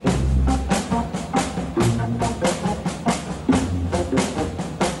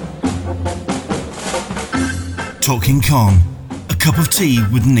Talking Con, a cup of tea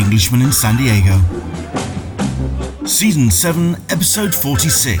with an Englishman in San Diego. Season 7, Episode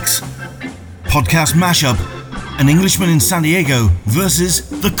 46. Podcast mashup, an Englishman in San Diego versus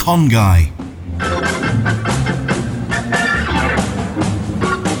the Con Guy.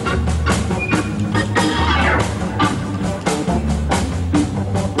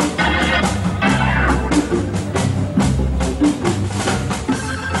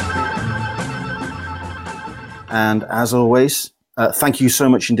 And as always, thank you so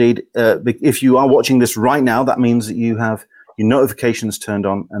much indeed. If you are watching this right now, that means that you have your notifications turned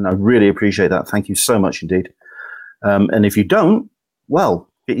on, and I really appreciate that. Thank you so much indeed. And if you don't, well,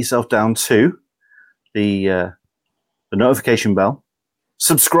 get yourself down to the notification bell,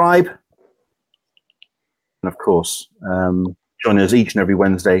 subscribe, and of course, join us each and every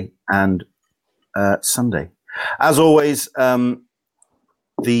Wednesday and Sunday. As always,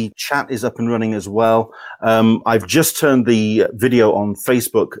 the chat is up and running as well. I've just turned the video on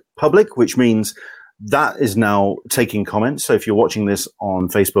Facebook public, which means that is now taking comments. So if you're watching this on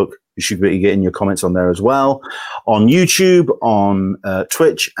Facebook, you should be getting your comments on there as well. On YouTube, on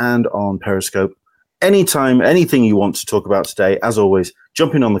Twitch, and on Periscope. Anytime, anything you want to talk about today, as always,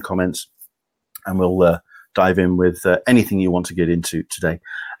 jump in on the comments and we'll dive in with anything you want to get into today.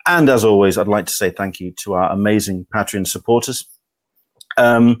 And as always, I'd like to say thank you to our amazing Patreon supporters.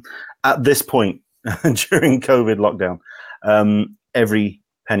 At this point during COVID lockdown, every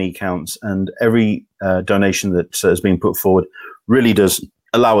penny counts, and every donation that has been put forward really does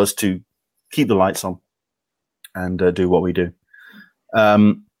allow us to keep the lights on and do what we do.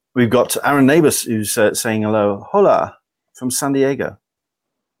 We've got Aaron Neighbors who's saying hello, hola, from San Diego.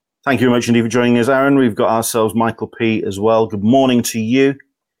 Thank you very much indeed for joining us, Aaron. We've got ourselves Michael P as well. Good morning to you.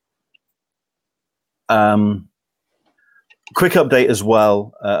 Quick update as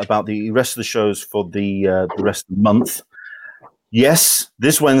well about the rest of the shows for the rest of the month. Yes,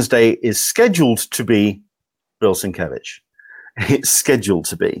 this Wednesday is scheduled to be Bill Sienkiewicz. It's scheduled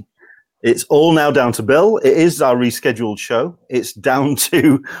to be. It's all now down to Bill. It is our rescheduled show. It's down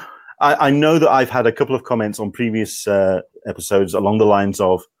to... I know that I've had a couple of comments on previous episodes along the lines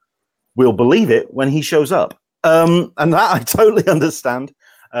of, we'll believe it when he shows up. And that I totally understand.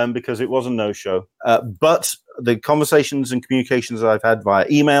 Because it was a no-show. But the conversations and communications that I've had via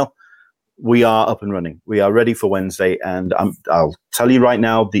email, we are up and running. We are ready for Wednesday, and I'll tell you right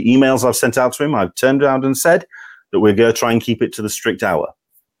now, the emails I've sent out to him, I've turned around and said that we're going to try and keep it to the strict hour.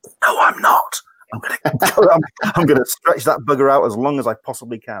 No, I'm not. I'm going to stretch that bugger out as long as I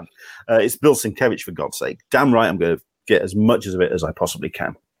possibly can. It's Bill Sienkiewicz, for God's sake. Damn right I'm going to get as much of it as I possibly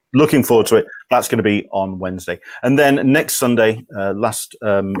can. Looking forward to it. That's going to be on Wednesday. And then next Sunday, last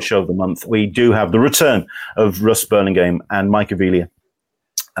show of the month, we do have the return of Russ Burlingame and Mike Avelia.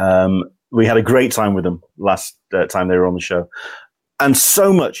 We had a great time with them last time they were on the show. And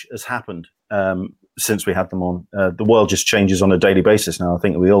so much has happened since we had them on. The world just changes on a daily basis now. I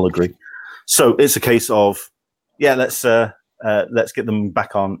think we all agree. So it's a case of, yeah, let's get them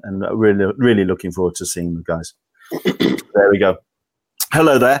back on, and really, really looking forward to seeing the guys. There we go.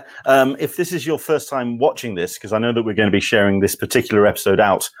 Hello there. If this is your first time watching this, because I know that we're going to be sharing this particular episode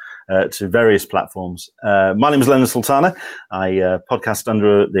out to various platforms. My name is Leonard Sultana. I podcast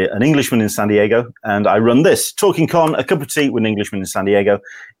under an Englishman in San Diego, and I run this, Talking Con, a cup of tea with an Englishman in San Diego,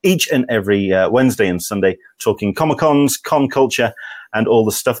 each and every Wednesday and Sunday, talking Comic-Cons, con culture, and all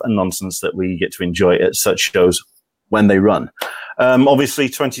the stuff and nonsense that we get to enjoy at such shows when they run. Obviously,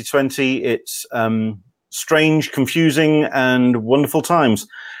 2020, it's... strange, confusing, and wonderful times.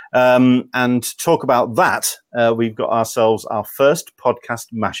 And to talk about that, we've got ourselves our first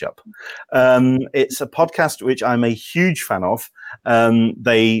podcast mashup. It's a podcast which I'm a huge fan of.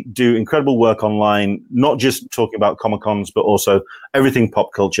 They do incredible work online, not just talking about Comic-Cons, but also everything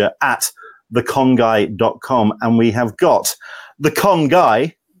pop culture at theconguy.com. And we have got the Con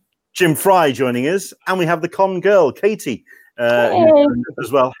Guy, Jim Fry, joining us, and we have the Con Girl, Katie,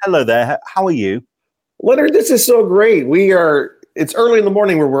 as well. Hello there. How are you? Leonard, this is so great. It's early in the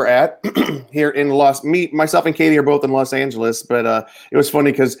morning where we're at here in myself and Katie are both in Los Angeles, but it was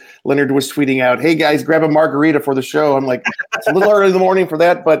funny because Leonard was tweeting out, hey guys, grab a margarita for the show. I'm like, it's a little early in the morning for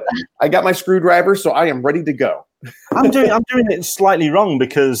that, but I got my screwdriver, so I am ready to go. I'm doing it slightly wrong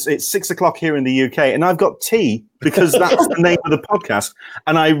because it's 6 o'clock here in the UK, and I've got tea because that's the name of the podcast,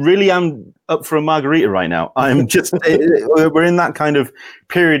 and I really am up for a margarita right now. I'm just we're in that kind of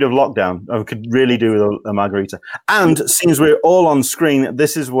period of lockdown. I could really do with a margarita. And since we're all on screen,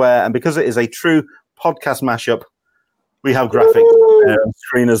 this is where, and because it is a true podcast mashup, we have graphics on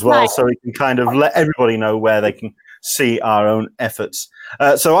screen as well, so we can kind of let everybody know where they can see our own efforts.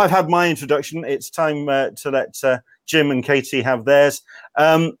 So I've had my introduction. It's time to let Jim and Katie have theirs.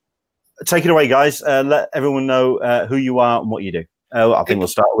 Take it away, guys. Let everyone know who you are and what you do. I think we'll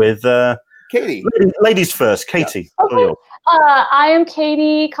start with Katie. Ladies first. Katie. Yeah. Okay. I am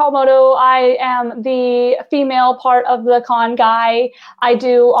Katie Kawamoto. I am the female part of the Con Guy. I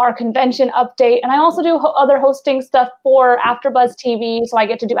do our convention update, and I also do other hosting stuff for AfterBuzz TV. So I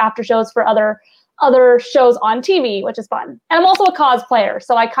get to do after shows for other shows on TV, which is fun. And I'm also a cosplayer,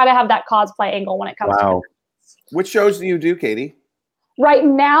 so I kind of have that cosplay angle when it comes to it. Which shows do you do, Katie? Right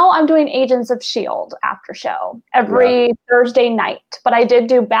now, I'm doing Agents of S.H.I.E.L.D. after show every Thursday night. But I did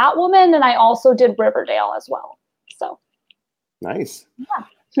do Batwoman, and I also did Riverdale as well. So nice.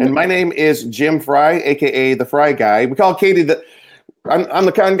 Yeah. And my name is Jim Fry, a.k.a. the Fry Guy. We call Katie I'm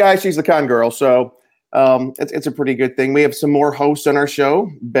the Con Guy. She's the Con Girl. So it's a pretty good thing. We have some more hosts on our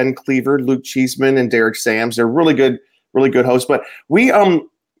show: Ben Cleaver, Luke Cheeseman, and Derek Sams. They're really good hosts. But we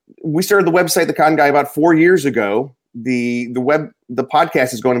started the website, The Con Guy, about 4 years ago. The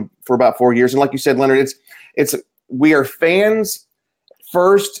podcast is going for about 4 years, and like you said, Leonard, we are fans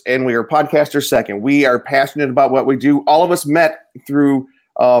first and we are podcasters second. We are passionate about what we do. All of us met through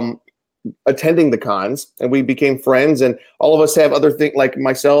attending the cons, and we became friends, and all of us have other things. Like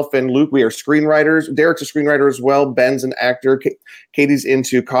myself and Luke, we are screenwriters. Derek's a screenwriter as well. Ben's an actor. Katie's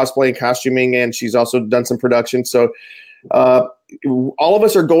into cosplay and costuming, and she's also done some production. So all of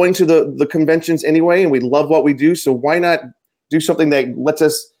us are going to the conventions anyway, and we love what we do. So why not do something that lets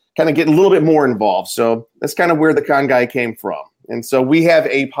us kind of get a little bit more involved? So that's kind of where the Con Guy came from. And so we have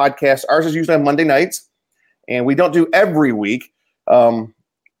a podcast. Ours is usually on Monday nights, and we don't do every week.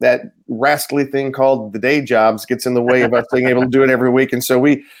 That rascally thing called the day jobs gets in the way of us being able to do it every week. And so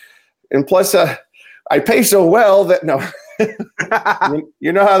plus I pay so well that no,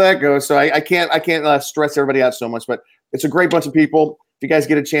 you know how that goes. So I can't stress everybody out so much, but it's a great bunch of people. If you guys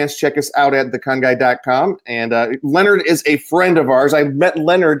get a chance, check us out at theconguy.com. And Leonard is a friend of ours. I met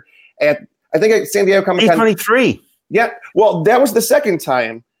Leonard at San Diego Comic-Con. D23. Yeah. Well, that was the second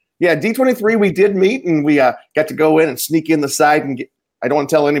time. Yeah, D23 we did meet, and we got to go in and sneak in the side and I don't want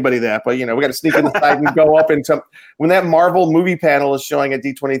to tell anybody that, but we got to sneak in the side and go up. And when that Marvel movie panel is showing at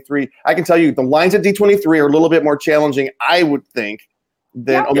D23, I can tell you the lines at D23 are a little bit more challenging, I would think,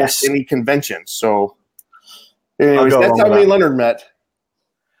 than almost any convention. So anyways, that's how me and Leonard met.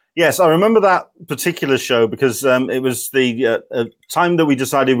 Yes, I remember that particular show because it was the time that we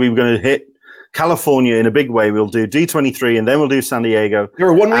decided we were going to hit California in a big way. We'll do D23 and then we'll do San Diego. They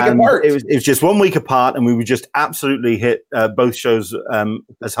were 1 week apart. It was just 1 week apart, and we would just absolutely hit both shows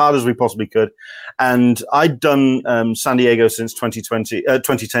as hard as we possibly could. And I'd done San Diego since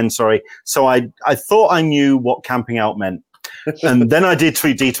 2010, sorry. So I thought I knew what camping out meant. And then I did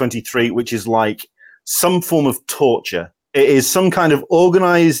D23, which is like some form of torture. It is some kind of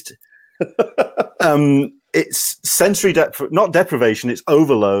organized, it's sensory, not deprivation, it's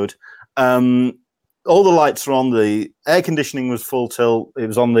overload. All the lights were on, the air conditioning was full tilt, it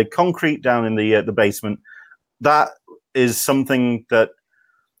was on the concrete down in the basement. That is something that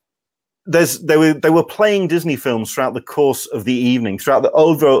they were playing Disney films throughout the course of the evening,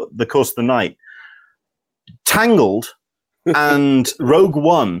 over the course of the night. Tangled and Rogue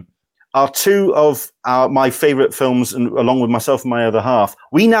One are two of my favorite films, and along with myself and my other half,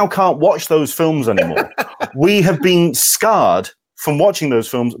 we now can't watch those films anymore. We have been scarred from watching those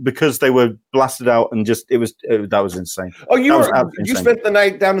films because they were blasted out, and that was insane. Oh, you spent the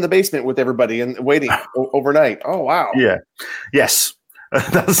night down in the basement with everybody and waiting overnight. Oh, wow. Yeah. Yes.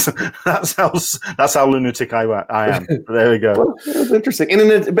 That's how lunatic I am. There we go. Well, it was interesting, and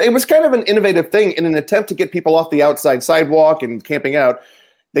it was kind of an innovative thing. In an attempt to get people off the outside sidewalk and camping out,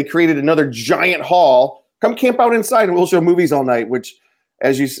 they created another giant hall. Come camp out inside, and we'll show movies all night. Which,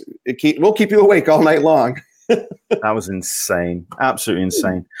 we'll keep you awake all night long. That was insane, absolutely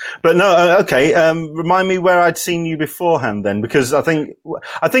insane. But no, okay. Remind me where I'd seen you beforehand, then, because I think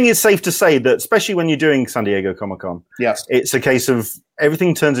it's safe to say that, especially when you're doing San Diego Comic-Con, yes, it's a case of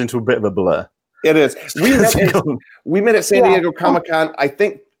everything turns into a bit of a blur. It is. We met at San Diego Comic-Con, I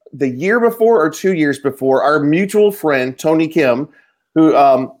think the year before or 2 years before. Our mutual friend Tony Kim, who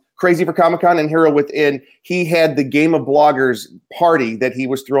Crazy for Comic-Con and Hero Within, he had the Game of Bloggers party that he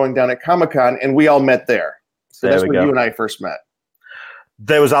was throwing down at Comic-Con, and we all met there. So that's where you and I first met.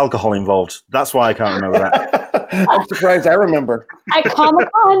 There was alcohol involved. That's why I can't remember that. I'm surprised I remember. At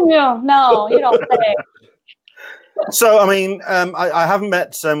Comic-Con? No, you don't say. So, I mean, I haven't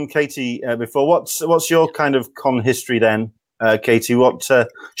met Katie before. What's your kind of con history then, Katie? What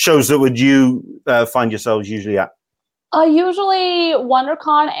shows that would you find yourselves usually at? Usually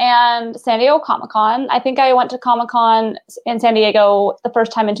WonderCon and San Diego Comic-Con. I think I went to Comic-Con in San Diego the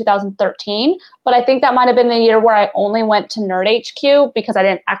first time in 2013, but I think that might have been the year where I only went to Nerd HQ because I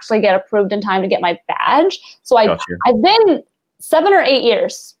didn't actually get approved in time to get my badge. So I've been 7 or 8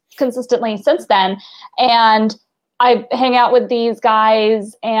 years consistently since then, and I hang out with these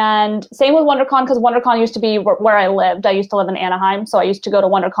guys, and same with WonderCon, because WonderCon used to be where I lived. I used to live in Anaheim, so I used to go to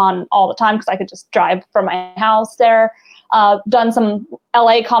WonderCon all the time because I could just drive from my house there. Done some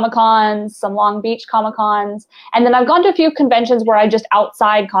LA Comic-Cons, some Long Beach Comic-Cons, and then I've gone to a few conventions where I just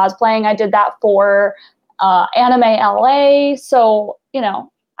outside cosplaying. I did that for Anime LA, so, you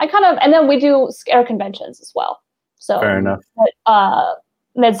know, I kind of, and then we do scare conventions as well. So fair enough.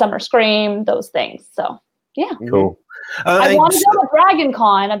 Midsummer Scream, those things, so. Yeah. Cool. I want to go to Dragon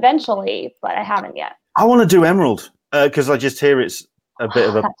Con eventually, but I haven't yet. I want to do Emerald because I just hear it's a bit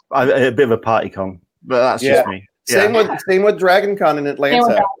of a party con, but that's just me. Same with Dragon Con in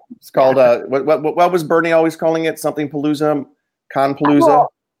Atlanta. It's called what was Bernie always calling it? Something Palooza, Con Palooza.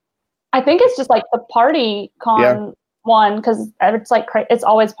 Well, I think it's just like the party con one because it's like it's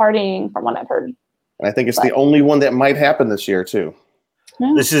always partying from what I've heard. And I think it's the only one that might happen this year too.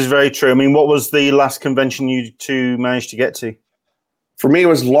 This is very true. I mean, what was the last convention you two managed to get to? For me, it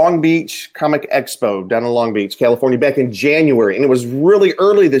was Long Beach Comic Expo down in Long Beach, California, back in January. And it was really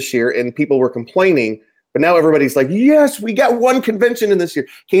early this year, and people were complaining. But now everybody's like, yes, we got one convention in this year.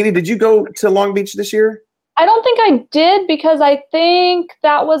 Katie, did you go to Long Beach this year? I don't think I did because I think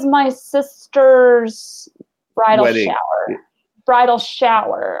that was my sister's bridal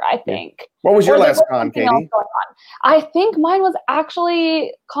shower, I think. What was your last con, Katie? I think mine was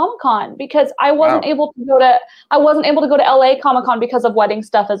actually Comic-Con because I wasn't able to go to LA Comic-Con because of wedding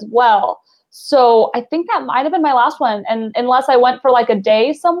stuff as well. So I think that might have been my last one, and unless I went for like a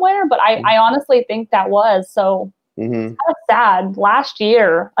day somewhere, but I honestly think that was. So it's kind of sad.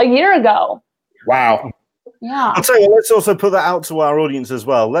 A year ago. Wow. Yeah. I'll tell you, let's also put that out to our audience as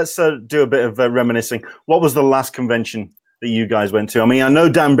well. Let's do a bit of reminiscing. What was the last convention that you guys went to? I mean, I know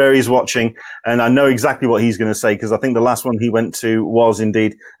Dan Berry's watching, and I know exactly what he's going to say because I think the last one he went to was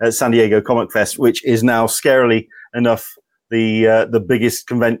indeed at San Diego Comic Fest, which is now scarily enough the biggest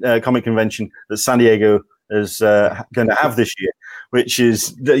comic convention that San Diego is going to have this year, which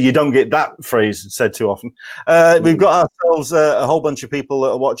is you don't get that phrase said too often. We've got ourselves a whole bunch of people that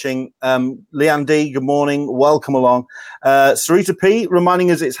are watching. Leanne D, good morning, welcome along. Sarita P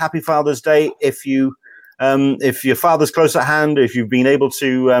reminding us it's Happy Father's Day. If your father's close at hand, if you've been able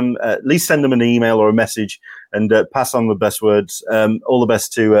to at least send them an email or a message and pass on the best words, all the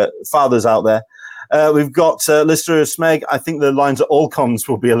best to fathers out there. We've got Lister Smeg. I think the lines at all cons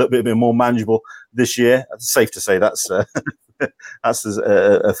will be a little bit more manageable this year. It's safe to say that's a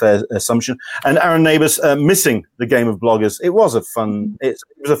fair assumption. And Aaron Neighbours missing the game of bloggers. It was a fun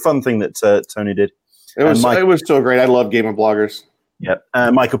thing that Tony did. It was so great. I love Game of Bloggers. Yep.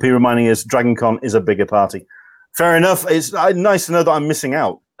 Michael P reminding us Dragon Con is a bigger party. Fair enough. It's nice to know that I'm missing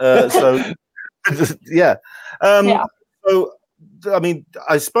out. So yeah. So I mean,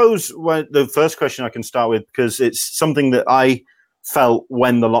 I suppose the first question I can start with, because it's something that I felt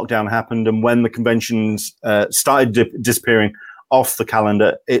when the lockdown happened and when the conventions started disappearing off the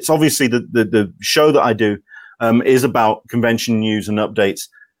calendar. It's obviously the show that I do is about convention news and updates.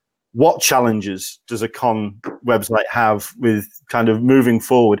 What challenges does a con website have with kind of moving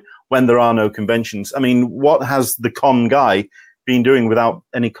forward when there are no conventions? I mean, what has the con guy been doing without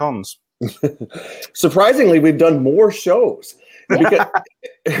any cons? Surprisingly, we've done more shows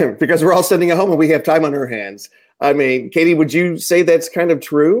because we're all sitting at home and we have time on our hands. I mean, Katie, would you say that's kind of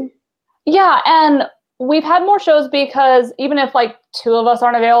true? Yeah, and we've had more shows because even if like two of us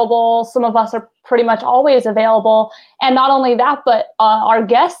aren't available, some of us are pretty much always available. And not only that, but our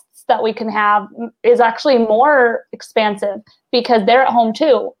guests that we can have is actually more expansive because they're at home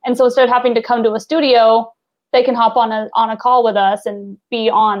too. And so instead of having to come to a studio, they can hop on a call with us and be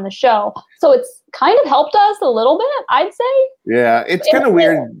on the show. So it's kind of helped us a little bit, I'd say. Yeah, it's kind of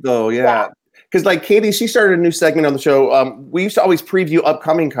weird though. Yeah. Because like Katie, she started a new segment on the show. We used to always preview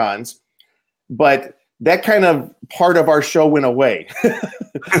upcoming cons, but that kind of part of our show went away.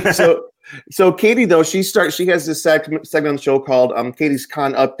 So Katie, though, she has this segment on the show called Katie's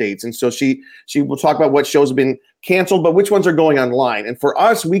Con Updates. And so she will talk about what shows have been canceled, but which ones are going online. And for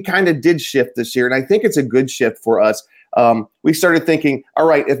us, we kind of did shift this year. And I think it's a good shift for us. We started thinking, all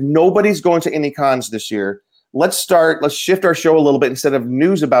right, if nobody's going to any cons this year, let's shift our show a little bit. Instead of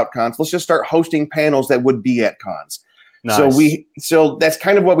news about cons, let's just start hosting panels that would be at cons. Nice. So that's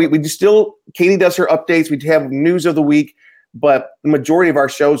kind of what we still, Katie does her updates. We have news of the week, but the majority of our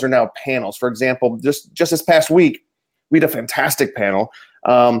shows are now panels. For example, just this past week, We had a fantastic panel.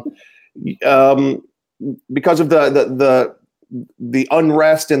 Because of the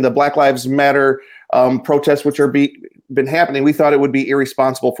unrest and the Black Lives Matter protests, which are been happening, we thought it would be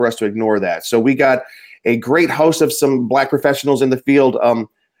irresponsible for us to ignore that. So we got a great host of some Black professionals in the field.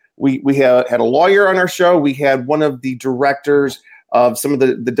 We had a lawyer on our show. We had one of the directors of some of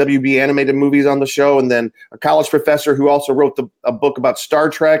the WB animated movies on the show, and then a college professor who also wrote a book about Star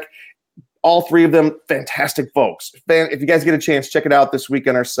Trek. All three of them, fantastic folks. If you guys get a chance, check it out this week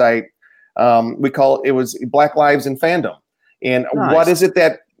on our site. It was Black Lives in Fandom. And Nice. what is it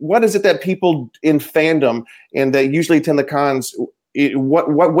that people in fandom and that usually attend the cons,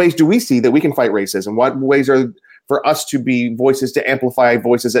 what ways do we see that we can fight racism? What ways are for us to be voices to amplify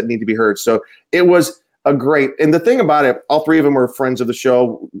voices that need to be heard? So it was a great, and the thing about it, all three of them were friends of the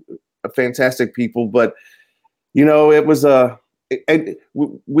show, fantastic people, but it was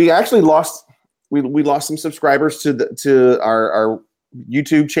we actually lost some subscribers to our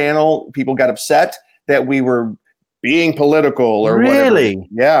YouTube channel. People got upset that we were being political or Really? whatever.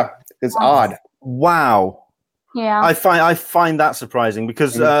 Yeah, it's odd. Wow. Yeah. I find that surprising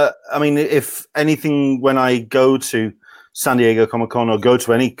because if anything, when I go to San Diego Comic-Con or go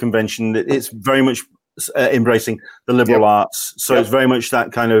to any convention, it's very much embracing the liberal arts. So it's very much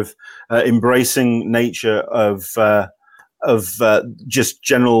that kind of embracing nature of just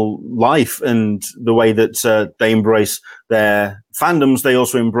general life, and the way that they embrace their fandoms, they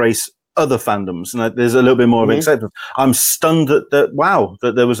also embrace other fandoms, and there's a little bit more of acceptance. I'm stunned that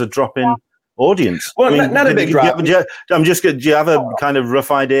there was a drop in audience. Well, not a big drop. Do you have a kind of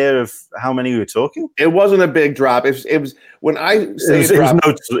rough idea of how many we were talking? It wasn't a big drop. It was when I say it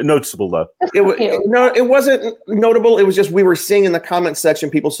was noticeable though. It wasn't notable. It was just we were seeing in the comment section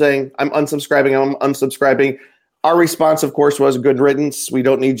people saying, I'm unsubscribing. Our response, of course, was good riddance. We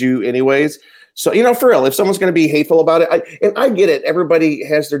don't need you anyways. So, for real, if someone's going to be hateful about it, I get it. Everybody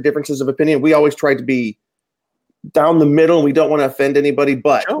has their differences of opinion. We always try to be down the middle. We don't want to offend anybody.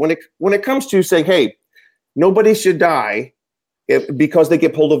 But when it comes to saying, hey, nobody should die because they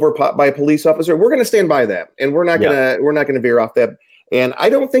get pulled over by a police officer, we're going to stand by that, and we're not going to veer off that. And I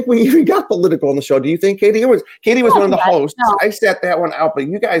don't think we even got political on the show. Do you think, Katie? Katie was one of the hosts. No. I sat that one out, but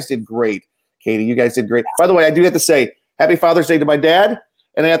you guys did great. Katie, you guys did great. By the way, I do have to say Happy Father's Day to my dad.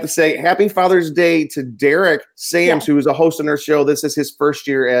 And I have to say Happy Father's Day to Derek Sams, who is a host on our show. This is his first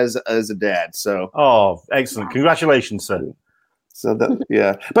year as a dad. So, excellent. Congratulations, sir. So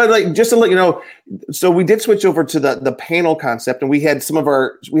but just to let you know, so we did switch over to the panel concept, and we had some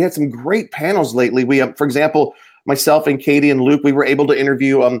great panels lately. We for example, myself and Katie and Luke, we were able to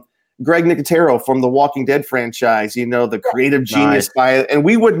interview Greg Nicotero from the Walking Dead franchise, the creative genius by it. And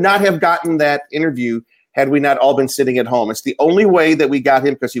we would not have gotten that interview had we not all been sitting at home. It's the only way that we got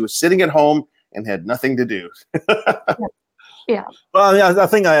him, because he was sitting at home and had nothing to do. Yeah. Well, I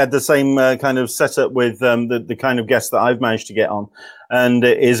think I had the same kind of setup with the kind of guests that I've managed to get on. And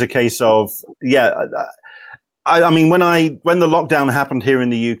it is a case of, I mean, when the lockdown happened here in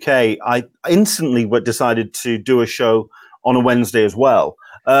the UK, I instantly decided to do a show on a Wednesday as well.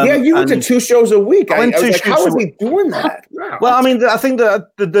 You went to 2 shows a week. I was like, how is he doing that? Wow. Well, I mean, I think that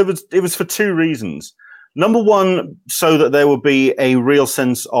it was for 2 reasons. Number one, so that there would be a real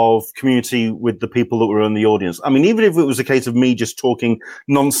sense of community with the people that were in the audience. I mean, even if it was a case of me just talking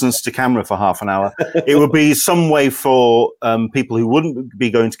nonsense to camera for half an hour, it would be some way for people who wouldn't be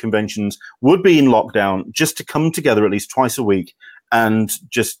going to conventions, would be in lockdown, just to come together at least twice a week and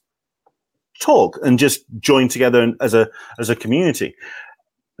just talk and just join together as a community.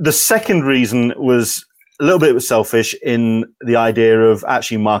 The second reason was a little bit selfish in the idea of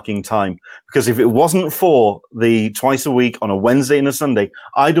actually marking time, because if it wasn't for the twice a week on a Wednesday and a Sunday,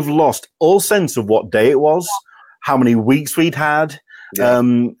 I'd have lost all sense of what day it was, how many weeks we'd had,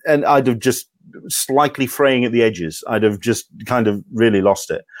 and I'd have just slightly fraying at the edges. I'd have just kind of really lost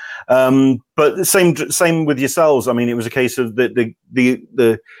it. But the same with yourselves. I mean, it was a case of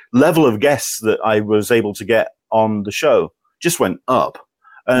the level of guests that I was able to get on the show just went up.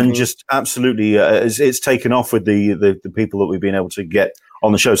 And just absolutely, it's taken off with the people that we've been able to get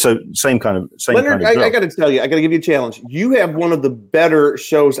on the show. So Leonard, I got to tell you, I got to give you a challenge. You have one of the better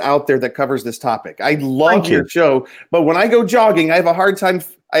shows out there that covers this topic. I love your show, but when I go jogging, I have a hard time.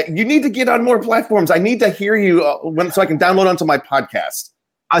 You need to get on more platforms. I need to hear you so I can download onto my podcast.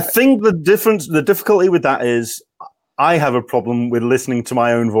 I think the difficulty with that is I have a problem with listening to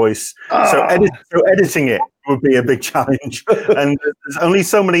my own voice. So editing it would be a big challenge. And there's only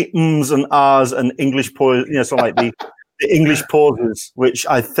so many ums and ahs and English pause, so like the English pauses, which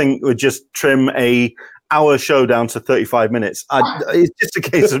I think would just trim a hour show down to 35 minutes. It's just a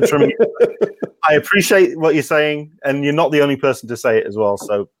case of trimming it. I appreciate what you're saying, and you're not the only person to say it as well.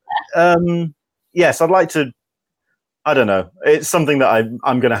 So, yes, I'd like to. I don't know. It's something that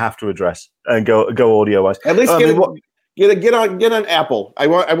I'm going to have to address and go audio wise. At least get on Apple. I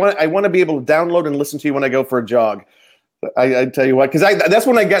want to be able to download and listen to you when I go for a jog. I tell you what, because that's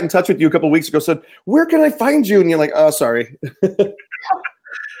when I got in touch with you a couple of weeks ago. Said, where can I find you? And you're like, oh, sorry.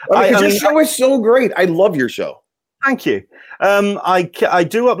 Your show is so great. I love your show. Thank you. I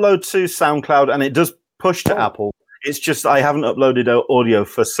do upload to SoundCloud, and it does push to Apple. It's just I haven't uploaded audio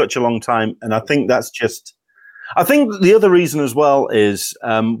for such a long time, and I think that's just. I think the other reason as well is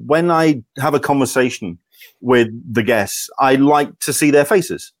when I have a conversation with the guests, I like to see their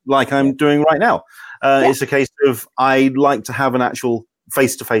faces, like I'm doing right now. It's a case of I like to have an actual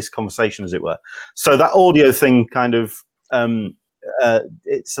face-to-face conversation, as it were. So that audio thing kind of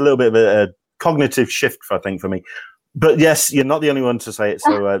it's a little bit of a cognitive shift, I think, for me. But yes, you're not the only one to say it.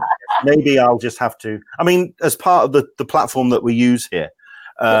 So maybe I'll just have to. I mean, as part of the platform that we use here,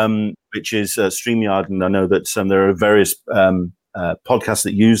 which is StreamYard, and I know that there are various podcasts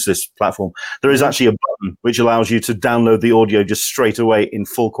that use this platform. There is actually a button which allows you to download the audio just straight away in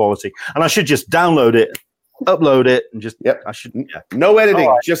full quality. And I should just download it, upload it, and just I should no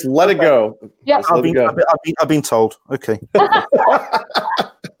editing, just let it go. Yeah, I've been told. Okay.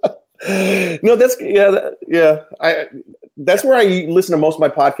 No, that's that's where I listen to most of my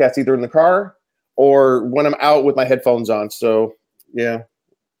podcasts, either in the car or when I'm out with my headphones on. So yeah.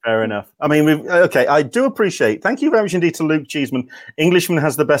 Fair enough. I mean, I do appreciate. Thank you very much indeed to Luke Cheeseman. Englishman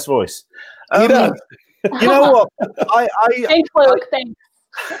has the best voice. He does. You know what? Thanks, Luke. Thanks.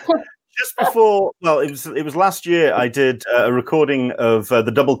 Just before, it was last year. I did a recording of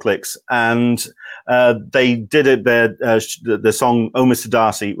the Double Clicks, and they did it. The song "Oh, Mr.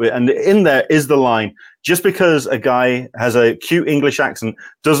 Darcy," and in there is the line, "Just because a guy has a cute English accent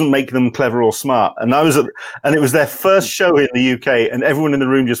doesn't make them clever or smart." And it was their first show in the UK, and everyone in the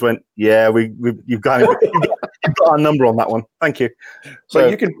room just went, "Yeah, you've got our number on that one. Thank you."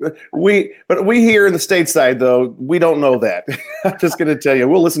 So but we here in the stateside though, we don't know that. I'm just going to tell you,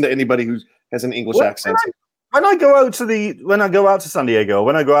 we'll listen to anybody who has an English accent. When I go out to San Diego,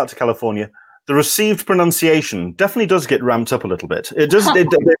 when I go out to California, the received pronunciation definitely does get ramped up a little bit. It does.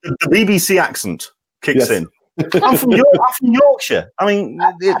 The BBC accent kicks in. I'm from Yorkshire. I mean,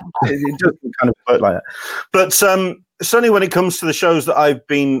 it doesn't kind of work like that. But certainly when it comes to the shows that I've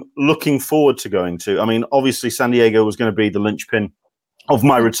been looking forward to going to, I mean, obviously San Diego was going to be the linchpin of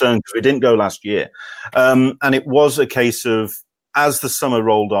my return because we didn't go last year. And it was a case of, as the summer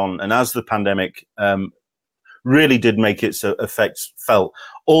rolled on and as the pandemic really did make its effects felt,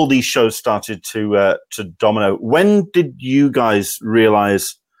 all these shows started to domino. When did you guys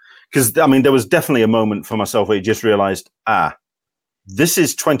realize? Because, I mean, there was definitely a moment for myself where you just realized, this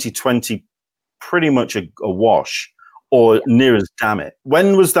is 2020 pretty much a wash, or near as damn it.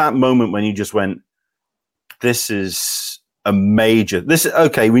 When was that moment when you just went, this is a major,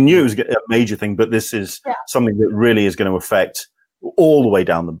 we knew it was a major thing, but this is something that really is going to affect all the way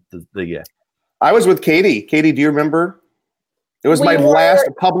down the year? I was with Katie. Katie, do you remember? It was my last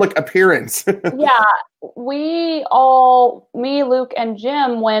public appearance. Yeah. Me, Luke, and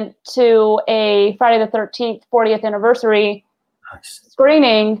Jim went to a Friday the 13th 40th anniversary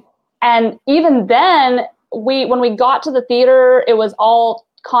screening. And even then, when we got to the theater, it was all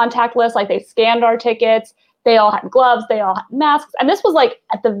contactless. Like, they scanned our tickets. They all had gloves. They all had masks. And this was like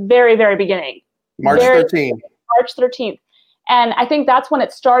at the very, very beginning. March 13th. And I think that's when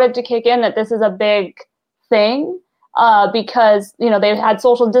it started to kick in that this is a big thing. Because, they had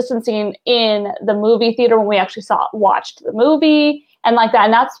social distancing in the movie theater when we actually watched the movie and like that.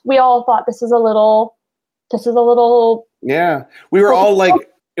 And we all thought this is a little. Yeah. We were all like,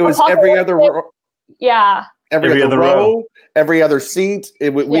 it was every other row. Yeah. Every other row, every other seat.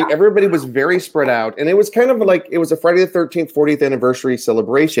 Everybody was very spread out. And it was kind of like, it was a Friday the 13th 40th anniversary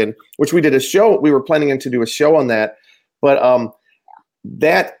celebration, which we did a show. We were planning to do a show on that. But,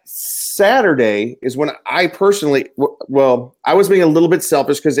 that Saturday is when I personally, I was being a little bit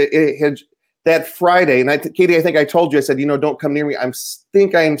selfish because it had that Friday. And Katie, I think I told you, I said, don't come near me. I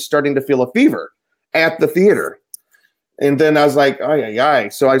think I'm starting to feel a fever at the theater. And then I was like,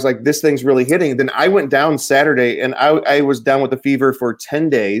 So I was like, this thing's really hitting. Then I went down Saturday and I was down with a fever for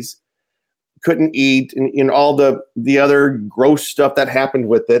 10 days, couldn't eat and all the other gross stuff that happened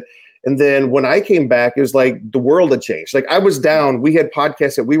with it. And then when I came back, it was like the world had changed. Like, I was down. We had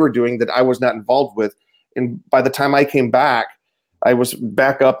podcasts that we were doing that I was not involved with. And by the time I came back, I was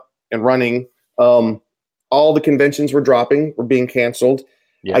back up and running. All the conventions were being canceled.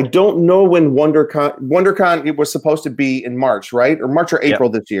 Yeah. I don't know when WonderCon, it was supposed to be in March, right? Or March or April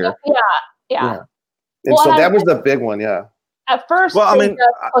this year. Yeah. Yeah. And so that was the big one. Yeah. At first, they just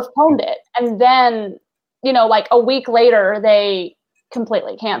postponed it, and then, like a week later, they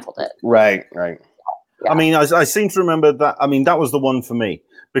completely canceled it. Right. Yeah. I mean, I seem to remember that. I mean, that was the one for me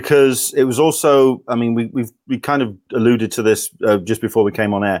because it was also. I mean, we kind of alluded to this just before we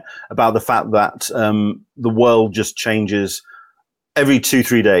came on air about the fact that the world just changes every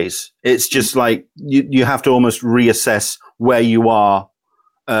 2-3 days. It's just like you have to almost reassess where you are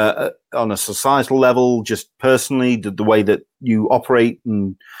on a societal level, just personally, the way that you operate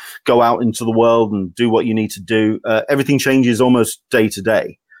and go out into the world and do what you need to do. Everything changes almost day to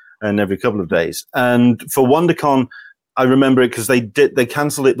day and every couple of days. And for WonderCon, I remember it because they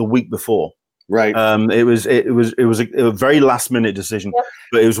canceled it the week before. Right. It was a very last minute decision,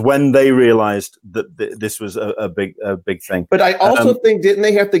 but it was when they realized that this was a big thing. But I also think, didn't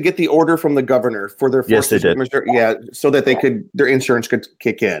they have to get the order from the governor for their yes, they did. Yeah, so that their insurance could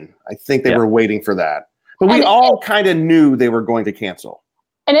kick in. I think they were waiting for that. But we all kind of knew they were going to cancel.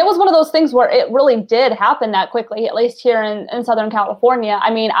 And it was one of those things where it really did happen that quickly, at least here in Southern California.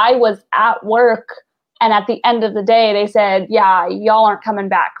 I mean, I was at work, and at the end of the day, they said, yeah, y'all aren't coming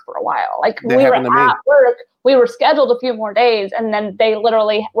back for a while. Like, we were at work, we were scheduled a few more days, and then they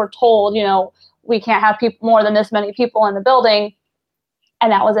literally were told, we can't have more than this many people in the building.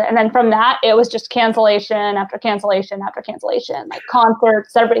 And that was it. And then from that, it was just cancellation after cancellation after cancellation, like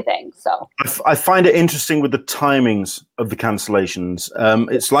concerts, everything. So I find it interesting with the timings of the cancellations.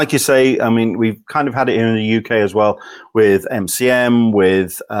 It's like you say, I mean, we've kind of had it here in the UK as well with MCM,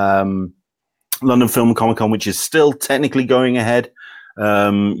 with London Film Comic Con, which is still technically going ahead.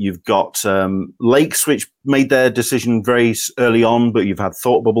 You've got Lakes, which made their decision very early on, but you've had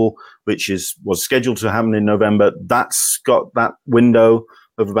Thought Bubble, which was scheduled to happen in November. That's got that window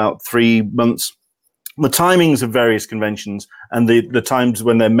of about 3 months. The timings of various conventions and the times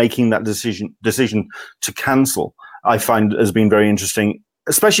when they're making that decision to cancel, I find has been very interesting,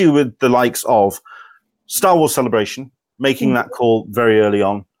 especially with the likes of Star Wars Celebration, making that call very early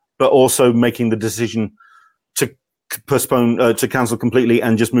on, but also making the decision to postpone, to cancel completely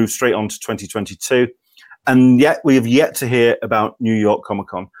and just move straight on to 2022. And yet we have yet to hear about New York Comic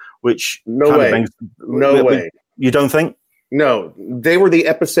Con, which no way. You don't think? No, they were the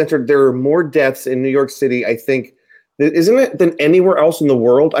epicenter. There are more deaths in New York City, I think, isn't it, than anywhere else in the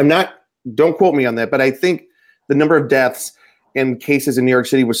world? Don't quote me on that, but I think the number of deaths and cases in New York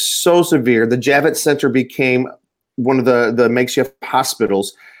City was so severe. The Javits Center became one of the makeshift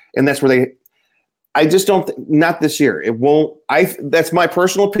hospitals, and that's where I just don't not this year. It won't. That's my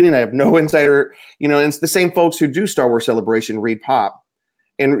personal opinion. I have no insider, and it's the same folks who do Star Wars Celebration, Reed Pop.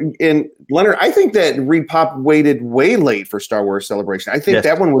 And Leonard, I think that Reed Pop waited way late for Star Wars Celebration. I think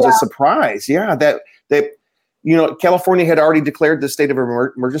that one was a surprise. Yeah, that California had already declared the state of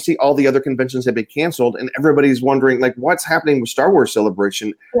emergency. All the other conventions had been canceled, and everybody's wondering, like, what's happening with Star Wars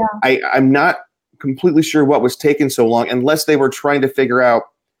Celebration? Yeah. I'm not completely sure what was taking so long, unless they were trying to figure out,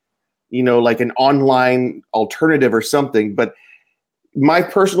 like an online alternative or something. But my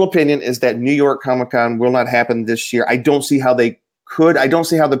personal opinion is that New York Comic Con will not happen this year. I don't see how they could. I don't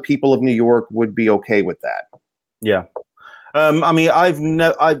see how the people of New York would be okay with that. Yeah. I mean, I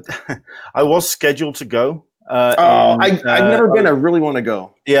was scheduled to go. I've never been. I really want to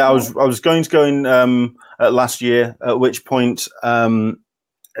go. Yeah, I was going to go in last year, at which point I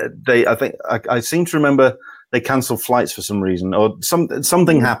seem to remember they canceled flights for some reason, or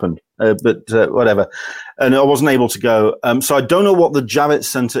something happened, but whatever. And I wasn't able to go. So I don't know what the Javits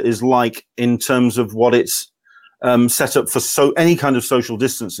Center is like in terms of what it's set up for any kind of social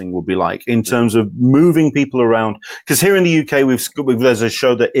distancing would be like in terms of moving people around. Because here in the UK, there's a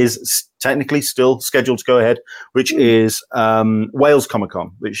show that is technically still scheduled to go ahead, which is Wales Comic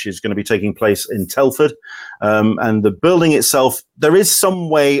Con, which is going to be taking place in Telford. And the building itself, there is some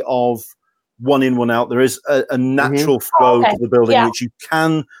way of one in, one out. There is a natural flow to the building, which you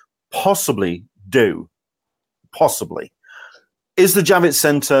can possibly do. Possibly. Is the Javits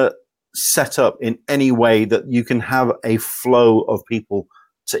Center set up in any way that you can have a flow of people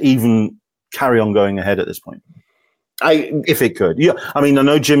to even carry on going ahead at this point? If it could. Yeah, I mean, I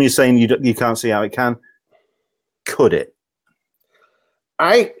know, Jim, you're saying you can't see how it can. Could it?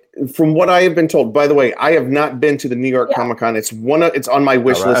 From what I have been told, by the way, I have not been to the New York Comic Con. It's on my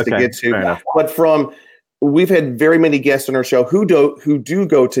wish list to get to. But we've had very many guests on our show who do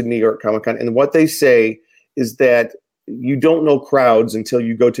go to New York Comic Con, and what they say is that you don't know crowds until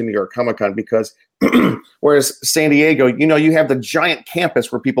you go to New York Comic Con, because whereas San Diego, you have the giant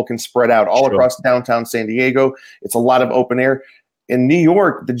campus where people can spread out all across downtown San Diego. It's a lot of open air. In New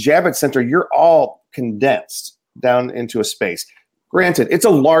York, the Javits Center, you're all condensed down into a space. Granted, it's a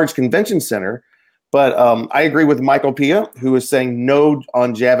large convention center, but I agree with Michael Pia, who is saying no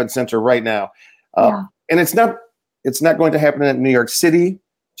on Javits Center right now. And it's not going to happen in New York City.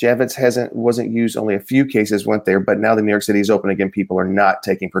 Javits wasn't used. Only a few cases went there, but now that New York City is open again, people are not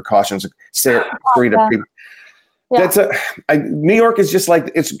taking precautions. New York is just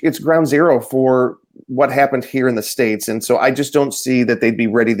like it's ground zero for what happened here in the States, and so I just don't see that they'd be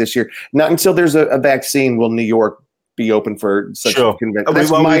ready this year. Not until there's a vaccine will New York be open for such a convention. That's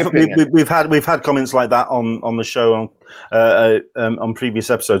my opinion. We've had comments like that on the show on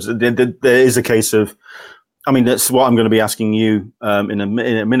previous episodes. There is a case of. I mean, that's what I'm going to be asking you in a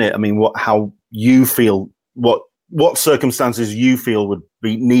minute. I mean, how you feel, what circumstances you feel would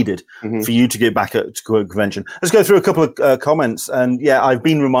be needed for you to get back to a convention. Let's go through a couple of comments. And yeah, I've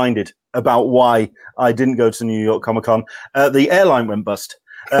been reminded about why I didn't go to New York Comic Con. The airline went bust.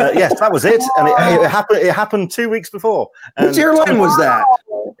 Yes, that was it. And it happened 2 weeks before. Which airline was that?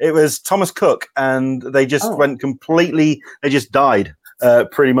 It was Thomas Cook, and they just went completely. They just died,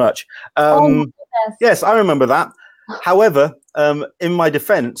 pretty much. Yes, I remember that. However, in my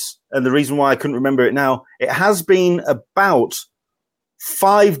defense, and the reason why I couldn't remember it now, it has been about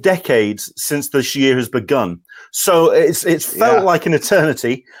 5 decades since this year has begun. So it's felt like an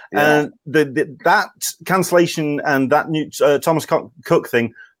eternity. And that cancellation and that new Thomas Cook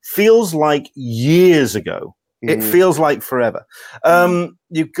thing feels like years ago. It feels like forever.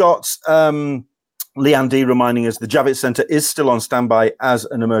 You've got Leanne D reminding us the Javits Center is still on standby as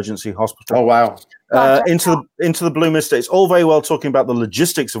an emergency hospital. Oh, wow. Into the Blue Mister. It's all very well talking about the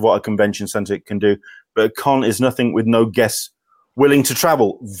logistics of what a convention center can do, but a con is nothing with no guests willing to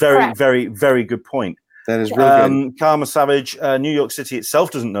travel. Very, very, very good point. That is really good. Karma Savage, New York City itself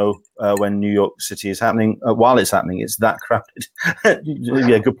doesn't know when New York City is happening. While it's happening, it's that crowded.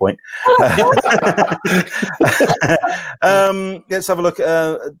 Yeah, good point. Let's have a look.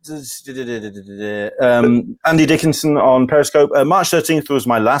 Andy Dickinson on Periscope. March 13th was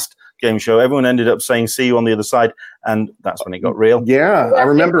my last game show. Everyone ended up saying, see you on the other side. And that's when it got real. Yeah, I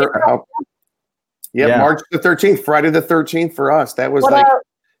remember. March the 13th, Friday the 13th for us. That was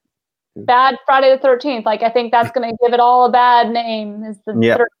bad Friday the 13th. Like, I think that's going to give it all a bad name. Is the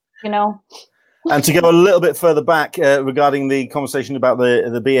 13th, you know. And to go a little bit further back regarding the conversation about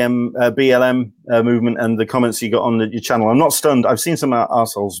the BLM movement and the comments you got on your channel, I'm not stunned. I've seen some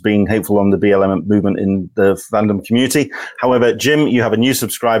arseholes being hateful on the BLM movement in the fandom community. However, Jim, you have a new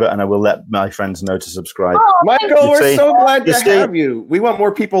subscriber, and I will let my friends know to subscribe. Oh, Michael, we're so glad to have you. We want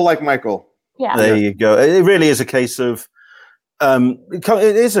more people like Michael. Yeah. There you go. It really is a case of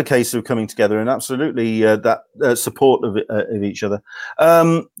it is a case of coming together and absolutely that support of each other.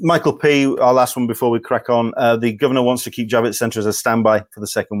 Michael P., our last one before we crack on. The governor wants to keep Javits Center as a standby for the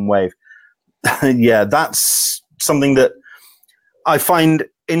second wave. Yeah, that's something that I find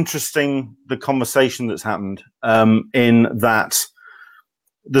interesting, the conversation that's happened in that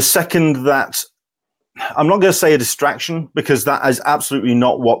the second that I'm not going to say a distraction, because that is absolutely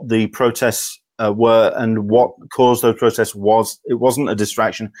not what the protests were, and what caused those protests was. It wasn't a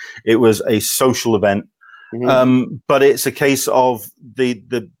distraction. It was a social event. But it's a case of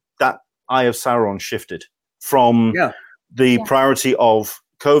that Eye of Sauron shifted from the priority of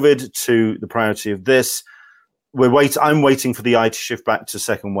COVID to the priority of this. I'm waiting for the eye to shift back to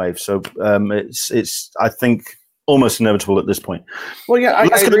second wave. So it's I think almost inevitable at this point. Well, yeah, I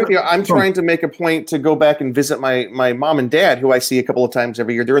agree with you. I'm trying to make a point to go back and visit my mom and dad, who I see a couple of times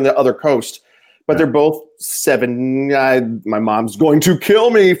every year. They're in the other coast, but they're both 7. My mom's going to kill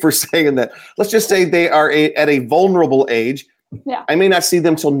me for saying that. Let's just say they are at a vulnerable age. Yeah, I may not see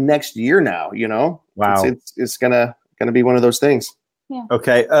them till next year now. You know, wow, it's gonna be one of those things. Yeah.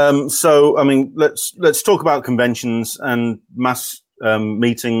 Okay. So I mean, let's talk about conventions and mass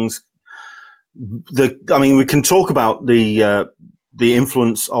meetings. We can talk about the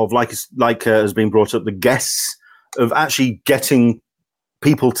influence of like has been brought up, the guests of actually getting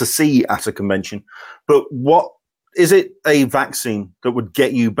people to see at a convention. But what is it, a vaccine that would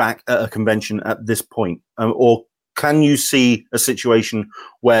get you back at a convention at this point, or can you see a situation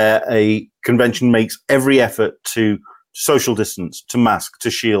where a convention makes every effort to social distance, to mask,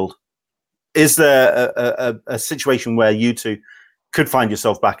 to shield? Is there a situation where you two could find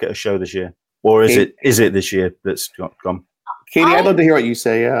yourself back at a show this year? Or is it this year that's gone? Katie, I'd love to hear what you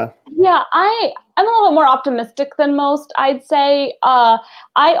say. Yeah, I'm a little bit more optimistic than most, I'd say. I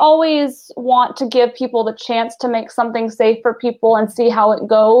always want to give people the chance to make something safe for people and see how it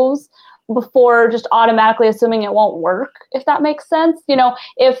goes before just automatically assuming it won't work, if that makes sense. You know,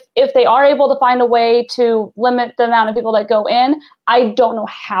 if they are able to find a way to limit the amount of people that go in, I don't know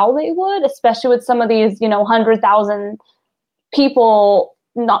how they would, especially with some of these, 100,000 people,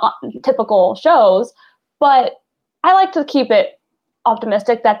 not typical shows. But I like to keep it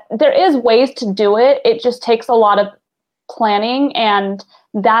optimistic that there is ways to do it. It just takes a lot of planning, and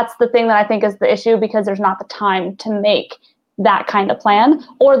that's the thing that I think is the issue, because there's not the time to make that kind of plan,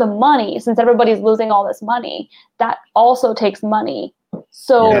 or the money, since everybody's losing all this money. That also takes money.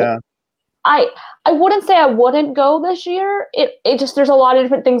 So I wouldn't say I wouldn't go this year. It just, there's a lot of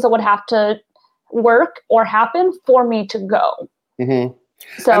different things that would have to work or happen for me to go. Mm-hmm.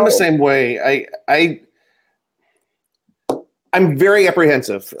 So I'm the same way. I'm very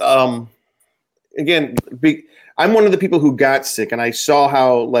apprehensive. Again, I'm one of the people who got sick, and I saw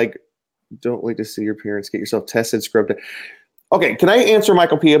how, like, don't wait to see your parents, get yourself tested, scrubbed. Okay, can I answer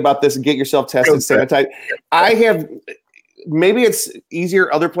Michael P. about this? Get yourself tested, sanitized. I have, maybe it's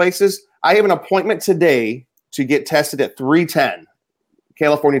easier other places. I have an appointment today to get tested at 3:10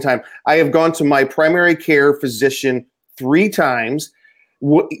 California time. I have gone to my primary care physician 3 times.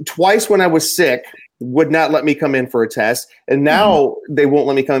 Twice when I was sick, would not let me come in for a test. And now they won't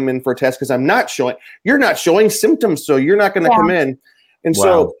let me come in for a test because you're not showing symptoms, so you're not going to come in. And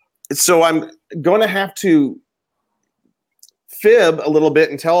so I'm going to have to fib a little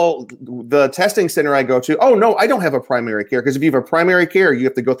bit and tell the testing center I go to, oh, no, I don't have a primary care. Because if you have a primary care, you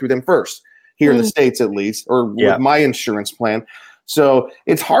have to go through them first, here in the States at least, or with my insurance plan. So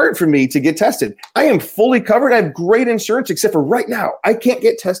it's hard for me to get tested. I am fully covered. I have great insurance, except for right now. I can't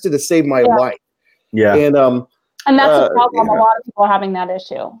get tested to save my life. Yeah. And that's a problem. A lot of people are having that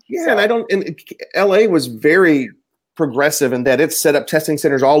issue. Yeah. So. And LA was very progressive in that it set up testing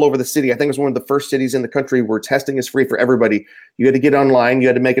centers all over the city. I think it was one of the first cities in the country where testing is free for everybody. You had to get online. You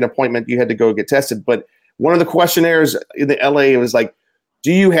had to make an appointment. You had to go get tested. But one of the questionnaires in the LA was like,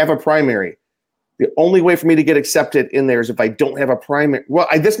 do you have a primary? The only way for me to get accepted in there is if I don't have a primary. Well,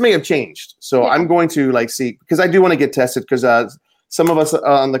 this may have changed. So I'm going to see, because I do want to get tested, because some of us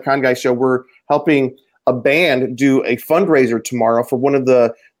on the Con Guy show, we're helping a band do a fundraiser tomorrow for one of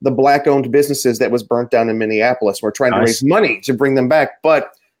the Black-owned businesses that was burnt down in Minneapolis. We're trying to raise money to bring them back,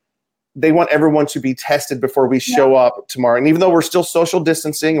 but they want everyone to be tested before we show up tomorrow. And even though we're still social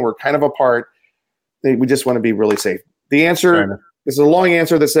distancing and we're kind of apart, we just want to be really safe. The answer is a long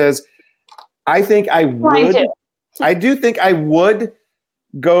answer that says, I think I would. I do think I would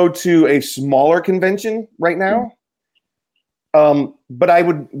go to a smaller convention right now. But I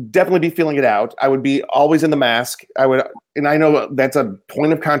would definitely be feeling it out. I would be always in the mask. And I know that's a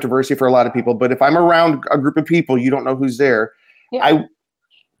point of controversy for a lot of people, but if I'm around a group of people, you don't know who's there. Yeah.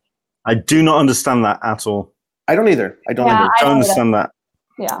 I do not understand that at all. I don't either. I don't understand that.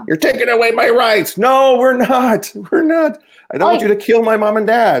 Yeah. You're taking away my rights. No, we're not. We're not. I don't want you to kill my mom and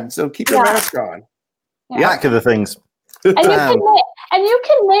dad. So keep your mask on. Yeah, of the things. And you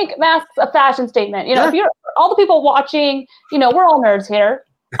can make masks a fashion statement. You know, if you're all the people watching, you know, we're all nerds here.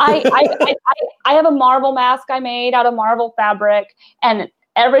 I have a Marvel mask I made out of Marvel fabric, and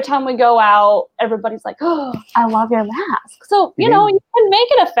every time we go out, everybody's like, "Oh, I love your mask." So you know, you can make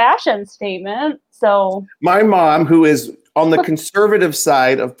it a fashion statement. So my mom, who is on the conservative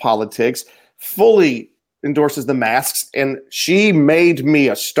side of politics, fully endorses the masks, and she made me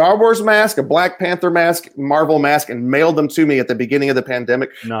a Star Wars mask, a Black Panther mask, Marvel mask, and mailed them to me at the beginning of the pandemic.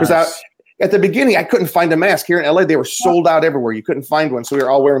 Because at the beginning, I couldn't find a mask here in LA. They were sold out everywhere. You couldn't find one, so we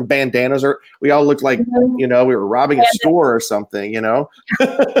were all wearing bandanas, or we all looked like we were robbing a store or something,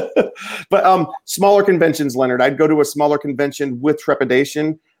 But smaller conventions, Leonard. I'd go to a smaller convention with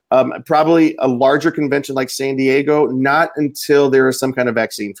trepidation. Probably a larger convention like San Diego, not until there is some kind of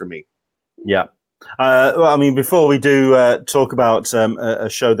vaccine for me. Yeah. Well, I mean, before we do talk about a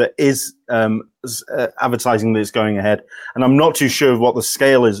show that is advertising that's going ahead, and I'm not too sure what the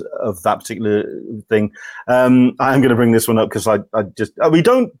scale is of that particular thing, I'm going to bring this one up because we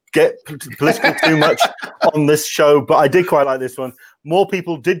don't get political too much on this show, but I did quite like this one. More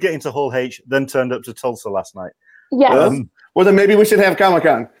people did get into Hall H than turned up to Tulsa last night. Yes. Well, then maybe we should have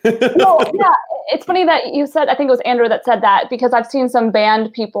Comic-Con. No, yeah. It's funny that you said, I think it was Andrew that said that, because I've seen some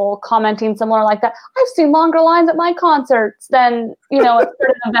band people commenting similar like that. I've seen longer lines at my concerts than, at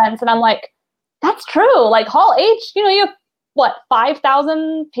certain events. And I'm like, that's true. Like Hall H, you have,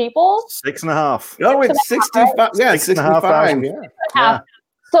 5,000 people? 6.5. No, it's 65. Right? Yeah, 65. Yeah.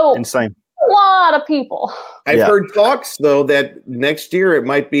 So insane. A lot of people. I've heard talks, though, that next year it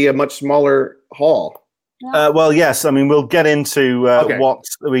might be a much smaller hall. Well, yes. I mean, we'll get into what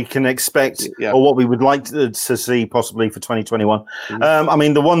we can expect or what we would like to see possibly for 2021. Mm-hmm. I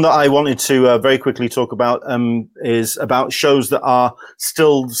mean, the one that I wanted to very quickly talk about is about shows that are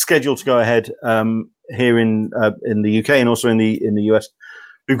still scheduled to go ahead here in the UK and also in the US,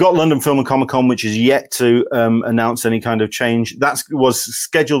 We've got London Film and Comic Con, which is yet to announce any kind of change. That was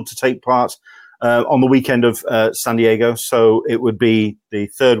scheduled to take part on the weekend of San Diego, so it would be the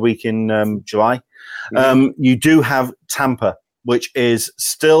third week in July. You do have Tampa, which is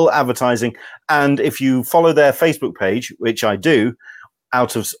still advertising, and if you follow their Facebook page, which I do,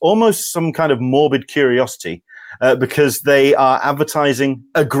 out of almost some kind of morbid curiosity, because they are advertising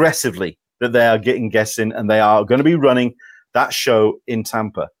aggressively that they are getting guests in, and they are going to be running that show in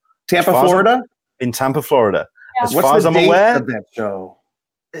Tampa. Florida? In Tampa, Florida. Yeah. As far as I'm aware, of that show?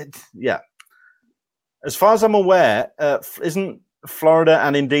 As far as I'm aware, isn't Florida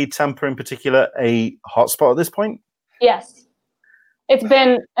and indeed Tampa in particular a hotspot at this point? Yes. It's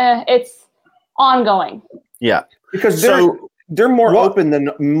been, it's ongoing. Yeah. Because they're more open than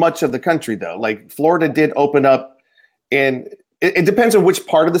much of the country, though. Like Florida did open up, and it depends on which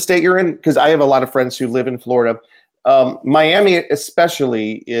part of the state you're in, because I have a lot of friends who live in Florida. Miami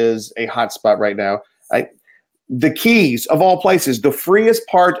especially is a hot spot right now. The Keys, of all places, the freest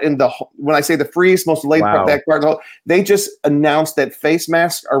part when I say the freest, most laid back part, they just announced that face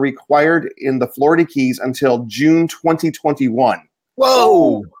masks are required in the Florida Keys until June 2021.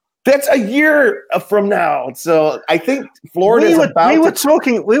 Whoa! That's a year from now. So I think Florida is about.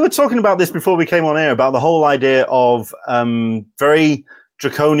 We were talking about this before we came on air about the whole idea of very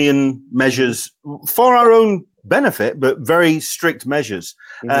draconian measures for our own benefit, but very strict measures.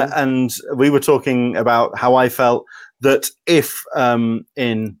 And we were talking about how I felt that if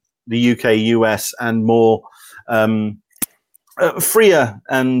in the UK, US, and more freer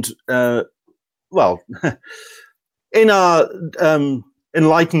and in our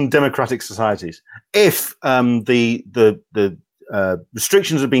enlightened democratic societies, if the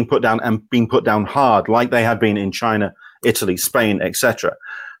restrictions are being put down and being put down hard, like they had been in China, Italy, Spain, etc.,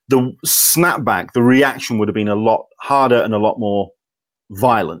 the snapback, the reaction would have been a lot harder and a lot more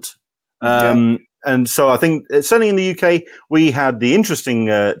violent. And so I think certainly in the UK, we had the interesting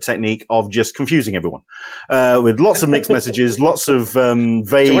technique of just confusing everyone with lots of mixed messages, lots of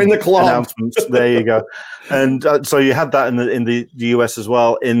vague announcements. There you go. And so you had that in the US as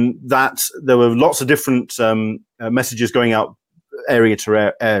well. In that, there were lots of different messages going out area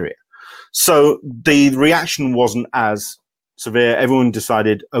to area. So the reaction wasn't as severe. Everyone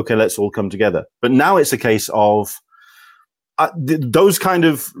decided, okay, let's all come together. But now it's a case of those kind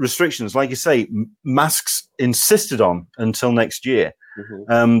of restrictions, like you say, masks insisted on until next year.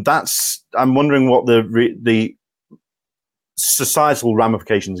 I'm wondering what the societal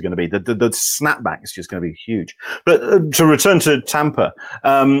ramifications are going to be. The snapback is just going to be huge. But to return to Tampa,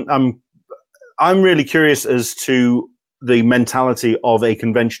 I'm really curious as to the mentality of a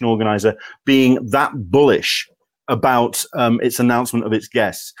convention organizer being that bullish about its announcement of its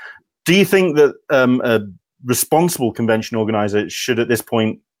guests. Do you think that a responsible convention organizer should at this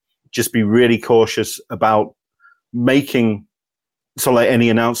point just be really cautious about making any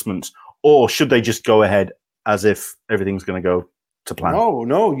announcements, or should they just go ahead as if everything's going to go to plan?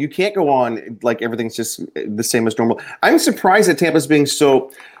 No, you can't go on like everything's just the same as normal. I'm surprised that Tampa's being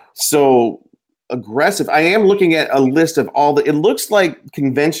so aggressive. I am looking at a list of it looks like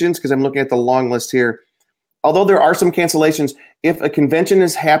conventions, because I'm looking at the long list here. Although there are some cancellations, if a convention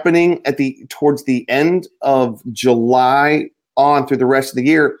is happening towards the end of July on through the rest of the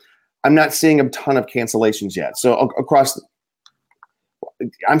year, I'm not seeing a ton of cancellations yet. So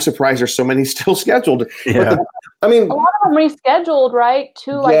I'm surprised there's so many still scheduled. Yeah. A lot of them rescheduled, right,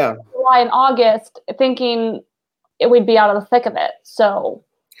 to July and August, thinking we'd be out of the thick of it. So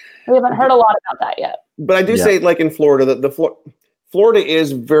we haven't heard a lot about that yet. But I do say, like in Florida, that Florida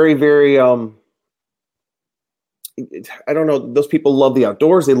is very, very I don't know. Those people love the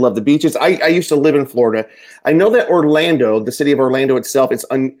outdoors. They love the beaches. I used to live in Florida. I know that Orlando, the city of Orlando itself,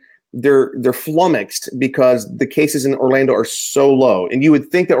 they're flummoxed because the cases in Orlando are so low. And you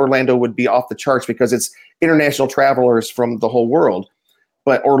would think that Orlando would be off the charts because it's international travelers from the whole world.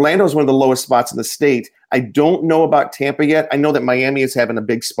 But Orlando is one of the lowest spots in the state. I don't know about Tampa yet. I know that Miami is having a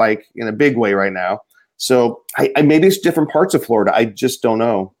big spike in a big way right now. So maybe it's different parts of Florida. I just don't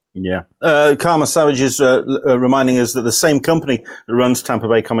know. Yeah. Karma Savage is reminding us that the same company that runs Tampa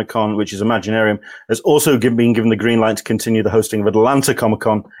Bay Comic Con, which is Imaginarium, has also been given the green light to continue the hosting of Atlanta Comic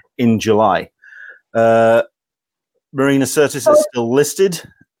Con in July. Marina Sirtis is still listed.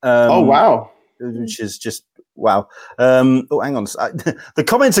 Oh, wow. Which is just, wow. Hang on. The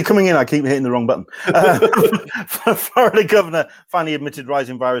comments are coming in. I keep hitting the wrong button. Florida governor finally admitted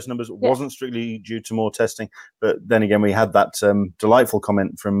rising virus numbers wasn't strictly due to more testing. But then again, we had that delightful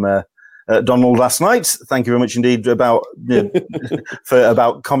comment from Donald last night. Thank you very much indeed about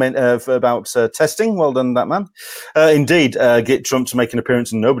testing. Well done, that man. Indeed, get Trump to make an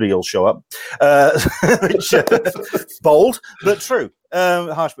appearance and nobody will show up. Which, bold but true.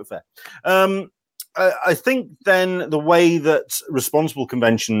 Harsh but fair. I think then the way that responsible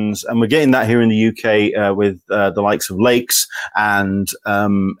conventions, and we're getting that here in the UK with the likes of Lakes and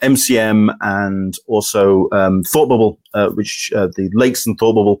MCM and also Thought Bubble, which the Lakes and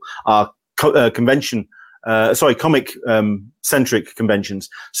Thought Bubble are comic centric conventions.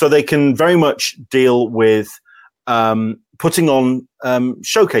 So they can very much deal with putting on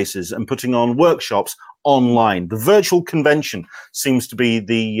showcases and putting on workshops online. The virtual convention seems to be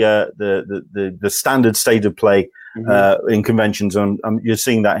the standard state of play in conventions, and you're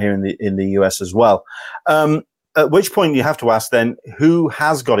seeing that here in the US as well. At which point you have to ask then, who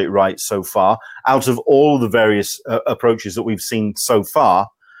has got it right so far out of all of the various approaches that we've seen so far,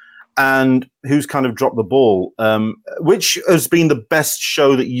 and who's kind of dropped the ball? Which has been the best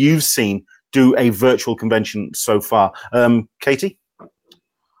show that you've seen do a virtual convention so far? Katie?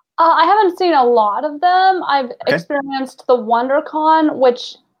 I haven't seen a lot of them. I've experienced the WonderCon,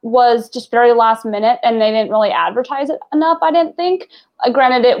 which was just very last minute, and they didn't really advertise it enough, I didn't think.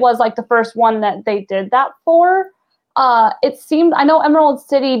 Granted, it was like the first one that they did that for. It seemed, I know Emerald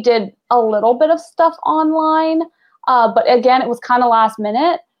City did a little bit of stuff online, but again, it was kind of last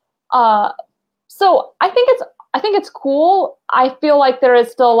minute. So I think it's cool. I feel like there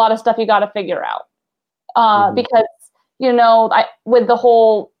is still a lot of stuff you got to figure out because, with the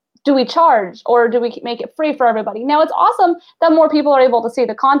whole, do we charge or do we make it free for everybody? Now, it's awesome that more people are able to see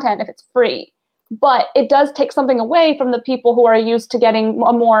the content if it's free, but it does take something away from the people who are used to getting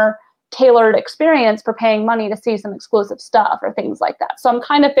a more tailored experience for paying money to see some exclusive stuff or things like that. So I'm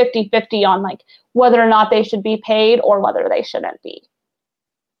kind of 50-50 on like whether or not they should be paid or whether they shouldn't be.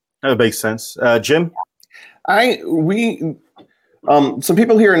 That makes sense. Jim? Some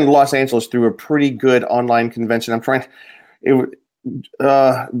people here in Los Angeles threw a pretty good online convention.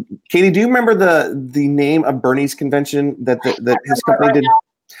 Katie, do you remember the name of Bernie's convention that his company did?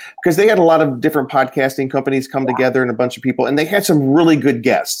 Because they had a lot of different podcasting companies come together and a bunch of people, and they had some really good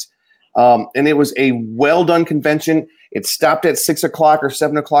guests. And it was a well done convention. It stopped at 6 o'clock or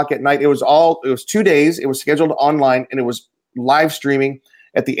 7 o'clock at night. It was 2 days. It was scheduled online and it was live streaming.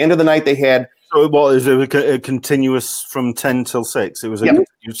 At the end of the night, they had. So it was a continuous from 10 till 6. It was 10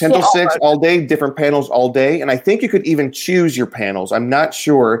 till 6 all day, different panels all day. And I think you could even choose your panels. I'm not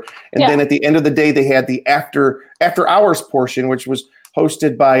sure. And then at the end of the day, they had the after hours portion, which was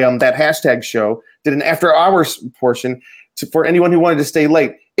hosted by that hashtag show, did an after hours portion for anyone who wanted to stay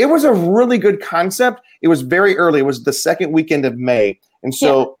late. It was a really good concept. It was very early. It was the second weekend of May. And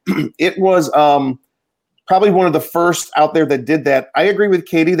so it was probably one of the first out there that did that. I agree with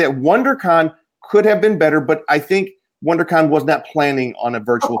Katie that WonderCon could have been better, but I think WonderCon was not planning on a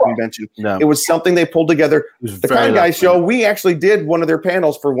virtual convention. No. It was something they pulled together. The Con Guy show, we actually did one of their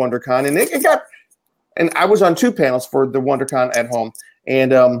panels for WonderCon, and it got, and I was on 2 panels for the WonderCon at home.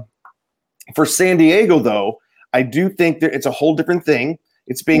 And for San Diego, though, I do think that it's a whole different thing.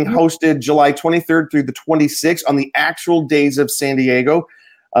 It's being hosted July 23rd through the 26th on the actual days of San Diego.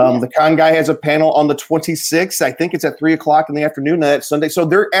 The Con Guy has a panel on the 26th. I think it's at 3 o'clock in the afternoon. That's Sunday. So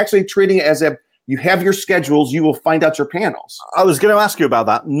they're actually treating it as if you have your schedules, you will find out your panels. I was going to ask you about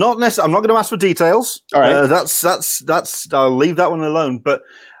that. Not necessarily. I'm not going to ask for details. All right. That's. I'll leave that one alone. But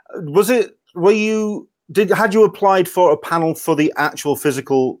had you applied for a panel for the actual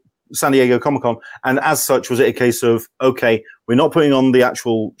physical San Diego Comic-Con, and as such, was it a case of, okay, we're not putting on the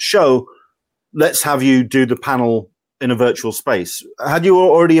actual show, let's have you do the panel in a virtual space? Had you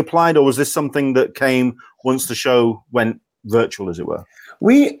already applied, or was this something that came once the show went virtual, as it were?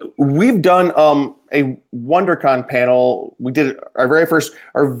 We've done a WonderCon panel. We did our very first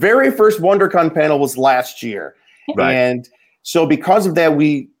WonderCon panel was last year, right. And so because of that,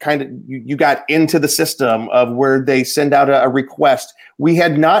 we kind of you got into the system of where they send out a request. We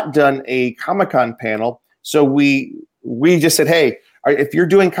had not done a Comic-Con panel, so we just said, hey, if you're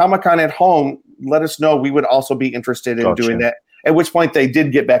doing Comic-Con at home, let us know. We would also be interested in doing that. At which point they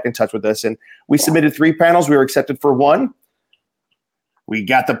did get back in touch with us, and we submitted 3 panels. We were accepted for 1. We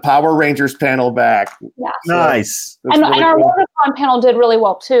got the Power Rangers panel back. Yeah, nice. And our WonderCon panel did really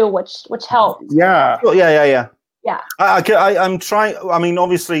well too, which helped. Yeah. Well, yeah. Yeah. I'm trying. I mean,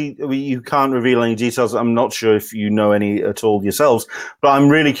 obviously, you can't reveal any details. I'm not sure if you know any at all yourselves, but I'm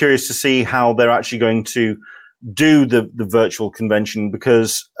really curious to see how they're actually going to do the virtual convention,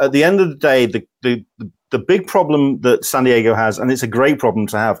 because at the end of the day, the big problem that San Diego has, and it's a great problem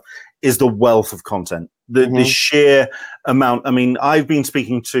to have, is the wealth of content. the sheer amount. I mean, I've been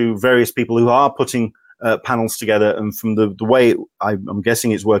speaking to various people who are putting panels together, and from the way I'm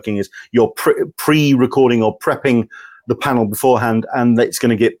guessing it's working is you're pre-recording or prepping the panel beforehand, and it's going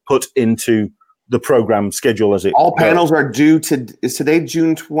to get put into the program schedule as it. All panels are due to. Is today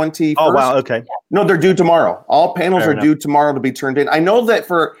June 21st? Oh wow! Okay. No, they're due tomorrow. All panels Fair are due tomorrow to be turned in. I know that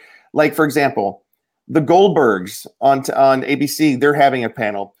for example, the Goldbergs on ABC, they're having a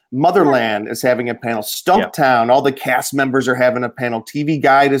panel. Motherland is having a panel. Stumptown, all the cast members are having a panel. TV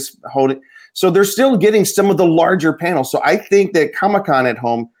Guide is holding. So they're still getting some of the larger panels. So I think that Comic-Con at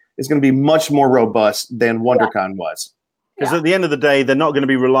home is going to be much more robust than WonderCon was. Because at the end of the day, they're not going to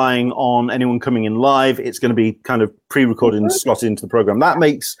be relying on anyone coming in live. It's going to be kind of pre-recorded and slotted into the program. That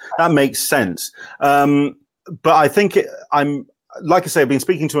makes sense. But I think like I say, I've been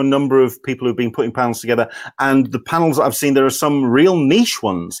speaking to a number of people who've been putting panels together, and the panels that I've seen, there are some real niche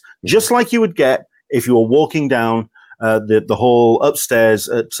ones, just like you would get if you were walking down the hall upstairs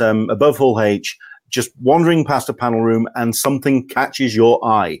at above Hall H, just wandering past a panel room, and something catches your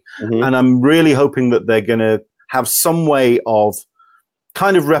eye. And I'm really hoping that they're going to have some way of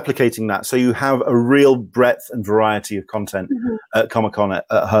kind of replicating that, so you have a real breadth and variety of content at Comic-Con at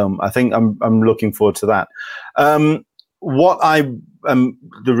home. I think I'm looking forward to that. The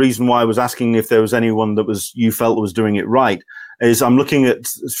reason why I was asking if there was anyone that you felt was doing it right is I'm looking at,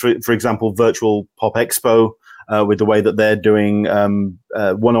 for example, Virtual Pop Expo with the way that they're doing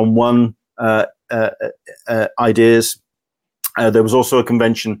one-on-one ideas. There was also a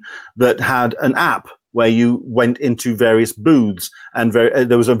convention that had an app where you went into various booths, and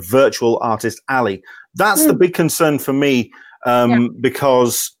there was a virtual artist alley. That's the big concern for me,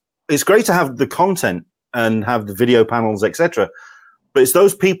 because it's great to have the content and have the video panels, etc. But it's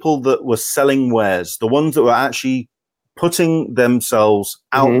those people that were selling wares, the ones that were actually putting themselves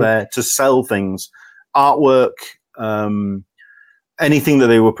out there to sell things, artwork, anything that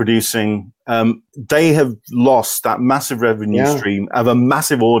they were producing. They have lost that massive revenue stream of a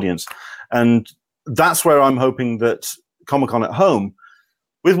massive audience. And that's where I'm hoping that Comic-Con at home,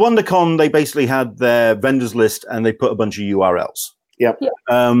 with WonderCon, they basically had their vendors list and they put a bunch of URLs.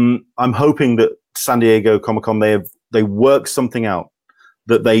 I'm hoping that San Diego Comic-Con, they work something out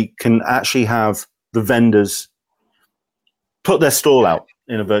that they can actually have the vendors put their stall out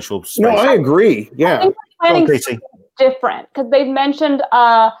in a virtual space. No, I agree. Yeah. I think planning different, because they've mentioned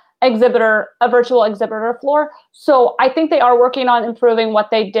a virtual exhibitor floor. So I think they are working on improving what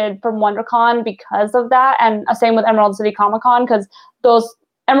they did from WonderCon because of that, and same with Emerald City Comic Con, because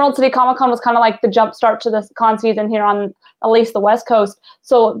Emerald City Comic Con was kind of like the jump start to the con season here on at least the West Coast.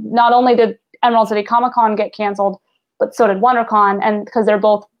 So not only did Emerald City Comic Con get canceled, but so did WonderCon, and because they're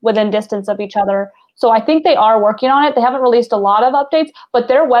both within distance of each other. So I think they are working on it. They haven't released a lot of updates, but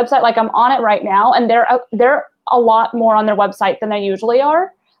their website, like I'm on it right now, and they're a lot more on their website than they usually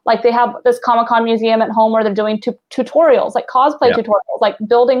are. Like they have this Comic-Con museum at home where they're doing tutorials, like cosplay tutorials, like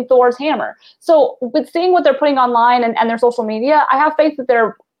building Thor's hammer. So with seeing what they're putting online and their social media, I have faith that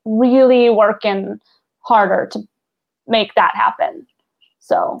they're really working harder to make that happen.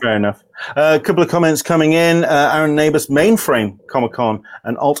 So fair enough. A couple of comments coming in. Aaron Neighbours, Mainframe Comic-Con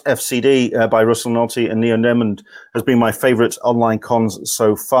and Alt FCD by Russell Nolte and Neo Nemond has been my favorite online cons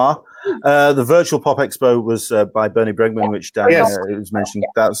so far. The Virtual Pop Expo was by Bernie Bregman, which Dan was mentioning.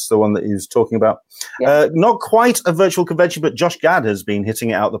 That's the one that he was talking about. Not quite a virtual convention, but Josh Gad has been hitting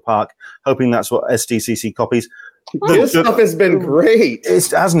it out the park, hoping that's what SDCC copies. This stuff has been great.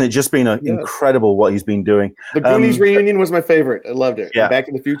 Hasn't it just been incredible what he's been doing? The Goonies reunion was my favorite. I loved it. Back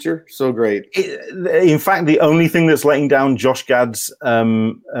in the Future, so great. In fact, the only thing that's letting down Josh Gad's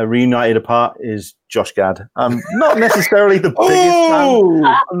Reunited Apart is Josh Gad. I'm not necessarily the biggest fan.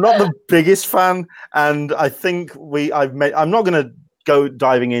 I'm not the biggest fan, and I think I'm not going to go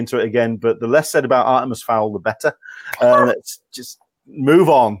diving into it again, but the less said about Artemis Fowl, the better. Let's just move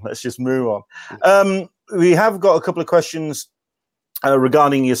on. We have got a couple of questions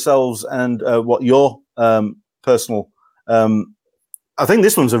regarding yourselves and what your personal. I think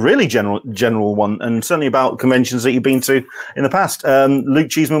this one's a really general one, and certainly about conventions that you've been to in the past. Luke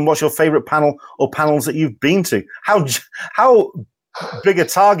Cheeseman, what's your favorite panel or panels that you've been to? How big a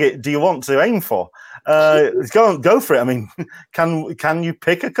target do you want to aim for? Go for it. I mean, can you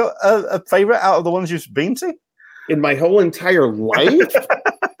pick a favorite out of the ones you've been to? In my whole entire life?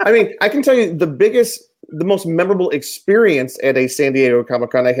 I mean, I can tell you the most memorable experience at a San Diego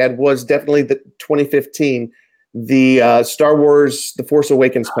Comic-Con I had was definitely the 2015, the Star Wars The Force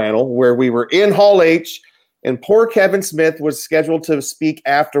Awakens panel, where we were in Hall H, and poor Kevin Smith was scheduled to speak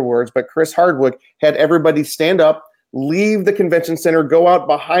afterwards, but Chris Hardwick had everybody stand up, leave the convention center, go out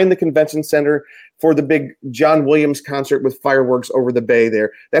behind the convention center for the big John Williams concert with fireworks over the bay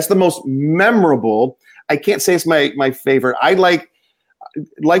there. That's the most memorable. I can't say it's my favorite. I like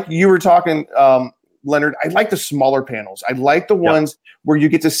you were talking, Leonard, I like the smaller panels. I like the ones where you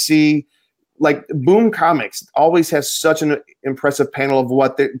get to see, like Boom Comics always has such an impressive panel of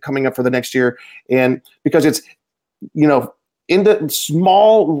what they're coming up for the next year. And because it's, into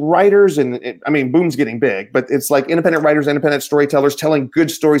small writers, and Boom's getting big, but it's like independent writers, independent storytellers telling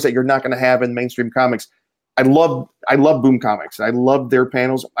good stories that you're not going to have in mainstream comics. I love Boom Comics. I love their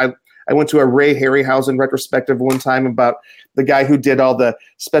panels. I went to a Ray Harryhausen retrospective one time about the guy who did all the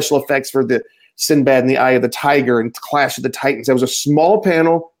special effects for the Sinbad and the Eye of the Tiger and Clash of the Titans. It was a small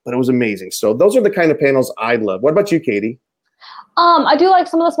panel, but it was amazing. So those are the kind of panels I love. What about you, Katie? I do like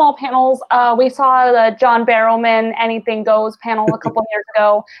some of the small panels. We saw the John Barrowman Anything Goes panel a couple of years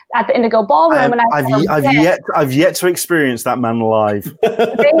ago at the Indigo Ballroom, and I've yet to experience that man live.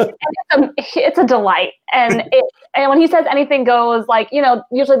 It's a delight, and when he says anything goes,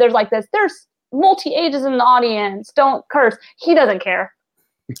 usually there's multi ages in the audience. Don't curse. He doesn't care.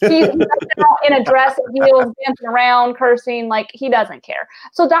 He's in a dress and heels, dancing around, cursing, he doesn't care.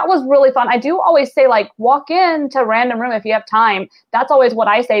 So that was really fun. I do always say, walk into a random room if you have time. That's always what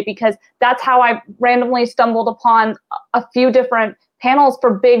I say, because that's how I randomly stumbled upon a few different panels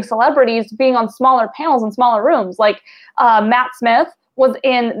for big celebrities being on smaller panels in smaller rooms. Matt Smith was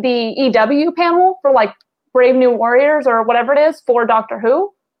in the EW panel for Brave New Warriors or whatever it is for Doctor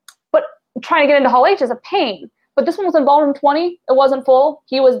Who. But trying to get into Hall H is a pain. But this one was in Ballroom 20. It wasn't full.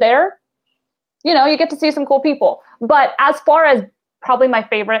 He was there. You get to see some cool people. But as far as probably my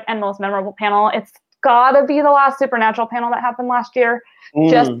favorite and most memorable panel, it's got to be the last Supernatural panel that happened last year.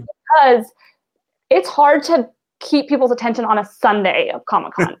 Just because it's hard to keep people's attention on a Sunday of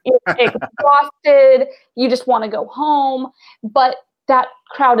Comic-Con. You're exhausted. You just want to go home. But that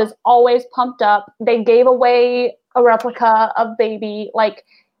crowd is always pumped up. They gave away a replica of Baby.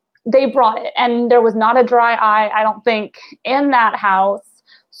 They brought it, and there was not a dry eye, I don't think, in that house.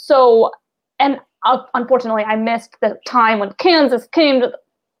 So, and unfortunately, I missed the time when Kansas came to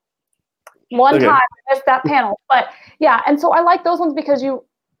time. I missed that panel, but yeah. And so I like those ones because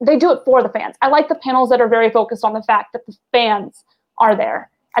they do it for the fans. I like the panels that are very focused on the fact that the fans are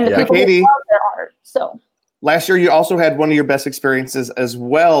there and the people who love their art. So. Last year, you also had one of your best experiences as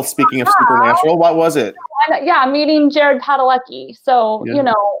well. Speaking of Supernatural, what was it? Yeah, meeting Jared Padalecki. So,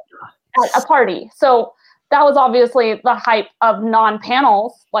 at a party. So that was obviously the hype of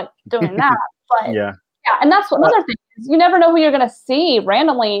non-panels, doing that. But yeah, and that's another thing. Is you never know who you're going to see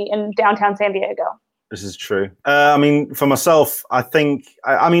randomly in downtown San Diego. This is true. For myself, I think,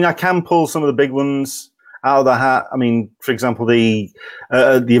 I can pull some of the big ones out of the hat. For example, the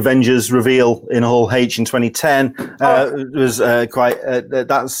Avengers reveal in Hall H in 2010 was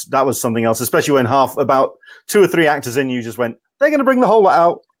that was something else, especially when about 2 or 3 actors in, you just went, they're going to bring the whole lot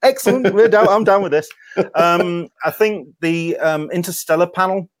out. Excellent. I'm down with this. I think the Interstellar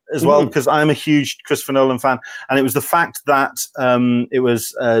panel as well, because I'm a huge Christopher Nolan fan, and it was the fact that it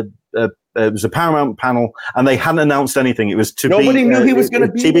was a Paramount panel, and they hadn't announced anything. It was nobody knew he was going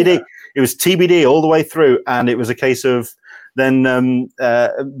to be TBD. There. It was TBD all the way through, and it was a case of then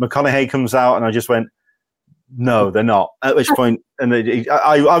McConaughey comes out, and I just went, no, they're not. At which point, and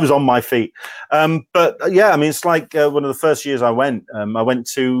I was on my feet. But yeah, it's one of the first years I went. I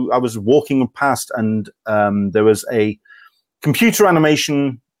was walking past, and there was a computer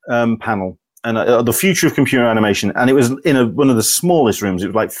animation panel, and the future of computer animation, and it was in one of the smallest rooms.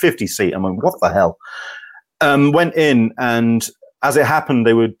 It was 50 seat. I went, what the hell? Went in, and as it happened,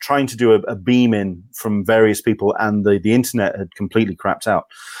 they were trying to do a beam in from various people, and the internet had completely crapped out.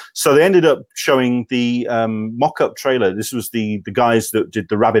 So they ended up showing the mock-up trailer. This was the guys that did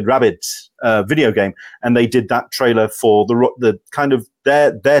the Rabid Rabbids video game, and they did that trailer for the kind of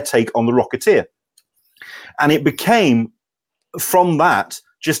their take on the Rocketeer. And it became, from that,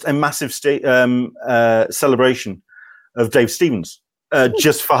 just a massive celebration of Dave Stevens.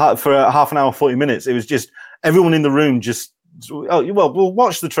 Just for half an hour, 40 minutes. It was just everyone in the room just, we'll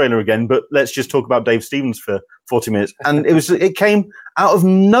watch the trailer again, but let's just talk about Dave Stevens for 40 minutes. And it came out of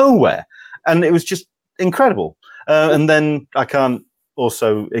nowhere, and it was just incredible. And then I can't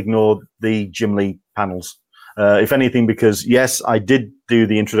also ignore the Jim Lee panels. If anything, because yes, I did do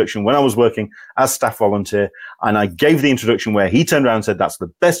the introduction when I was working as staff volunteer, and I gave the introduction where he turned around and said, that's the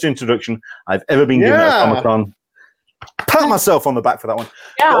best introduction I've ever been given at Comic-Con. Pat myself on the back for that one.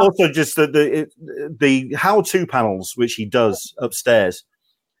 Yeah. But also just the how-to panels, which he does upstairs.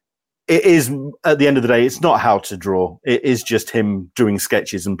 it is, at the end of the day, it's not how to draw. It is just him doing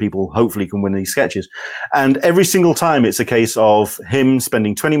sketches, and people hopefully can win these sketches. And every single time it's a case of him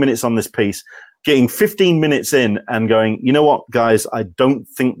spending 20 minutes on this piece, getting 15 minutes in and going, you know what, guys, I don't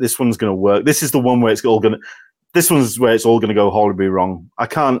think this one's going to work. This is the one where it's all going to, this one's where it's all going to go horribly wrong. I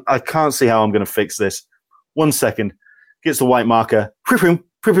can't see how I'm going to fix this. 1 second, gets the white marker,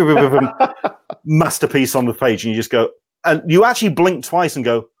 masterpiece on the page, and you just go, and you actually blink twice and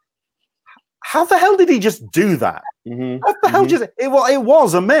go, how the hell did he just do that? Mm-hmm. What the hell just, it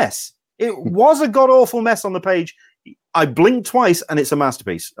was a mess. It was a god-awful mess on the page. I blinked twice and it's a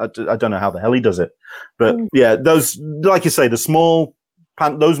masterpiece. I don't know how the hell he does it. But yeah, those, like you say, the small,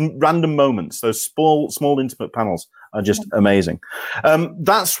 those random moments, those small intimate panels are just amazing.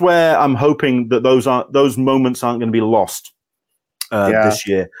 That's where I'm hoping that those moments aren't going to be lost this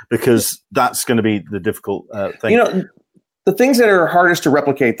year, because that's going to be the difficult thing. You know, the things that are hardest to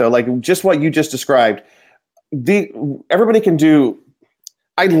replicate, though, like just what you just described, everybody can do.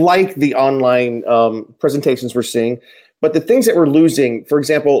 I like the online presentations we're seeing, but the things that we're losing, for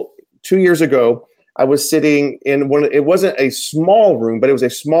example, 2 years ago, I was sitting in it wasn't a small room, but it was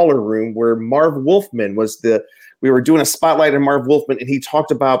a smaller room where Marv Wolfman we were doing a spotlight on Marv Wolfman, and he talked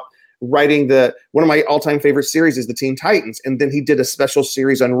about writing one of my all-time favorite series is the Teen Titans. And then he did a special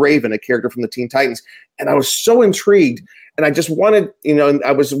series on Raven, a character from the Teen Titans. And I was so intrigued. And I just wanted, and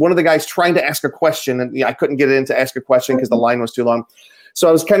I was one of the guys trying to ask a question, and I couldn't get in to ask a question because the line was too long. So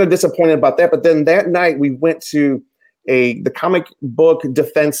I was kind of disappointed about that. But then that night we went to the Comic Book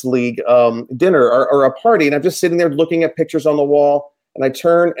Defense League dinner or a party, and I'm just sitting there looking at pictures on the wall, and I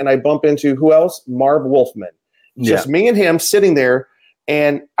turn and I bump into who else? Marv Wolfman. Just me and him sitting there,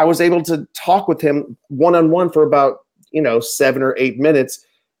 and I was able to talk with him one-on-one for about 7 or 8 minutes,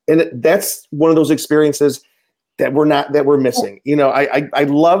 and that's one of those experiences that we're missing. I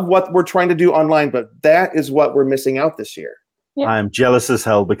love what we're trying to do online, but that is what we're missing out this year. Yeah. I am jealous as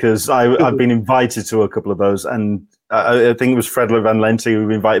hell because I've been invited to a couple of those, and I think it was Fred Van Lente who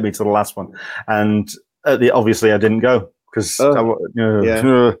invited me to the last one, and obviously I didn't go because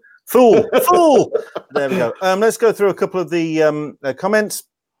fool. There we go. Let's go through a couple of the comments.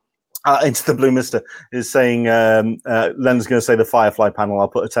 Into the Blue Mister is saying, Len's going to say the Firefly panel. I'll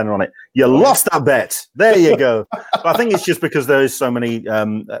put a tenner on it. You lost that bet. There you go. But I think it's just because there is so many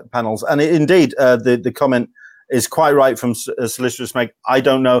panels, and indeed the comment is quite right from Solicitor Meg. I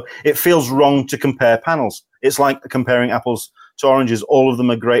don't know. It feels wrong to compare panels. It's like comparing apples to oranges. All of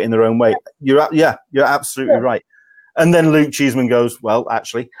them are great in their own way. You're absolutely right. And then Luke Cheeseman goes, well,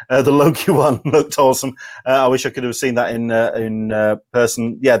 actually, the Loki one looked awesome. I wish I could have seen that in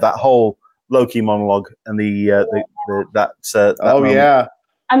person. Yeah, that whole Loki monologue and that moment. Yeah.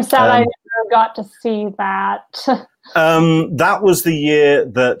 I'm sad I never got to see that. That was the year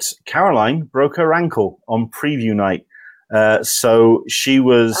that Caroline broke her ankle on preview night. So she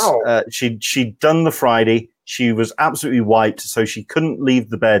was she'd done the Friday. She was absolutely wiped, so she couldn't leave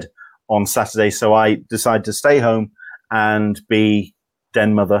the bed on Saturday. So I decided to stay home and be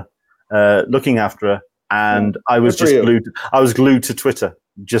den mother, looking after her. And I was just glued. I was glued to Twitter,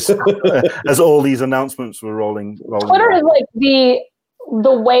 just as all these announcements were rolling. Twitter is like the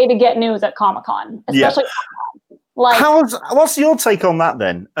way to get news at Comic-Con, especially. Yeah. Like, what's your take on that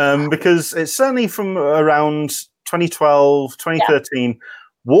then? Because it's certainly from around 2012, 2013,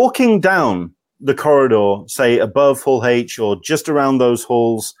 walking down the corridor, say above Hall H or just around those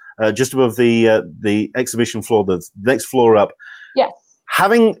halls, just above the exhibition floor, the next floor up. Yes.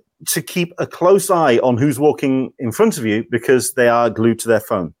 Having to keep a close eye on who's walking in front of you because they are glued to their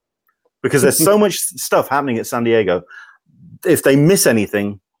phone. Because there's so much stuff happening at San Diego. If they miss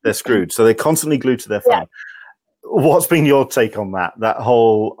anything, they're screwed. So they're constantly glued to their phone. Yeah. What's been your take on that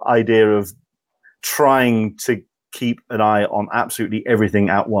whole idea of trying to keep an eye on absolutely everything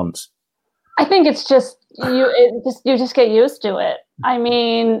at once? I think it's just you just get used to it. I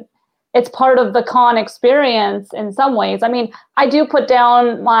mean, it's part of the con experience in some ways. I mean, I do put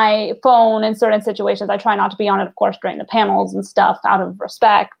down my phone in certain situations. I try not to be on it, of course, during the panels and stuff out of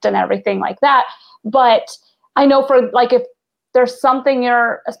respect and everything like that. But I know for if there's something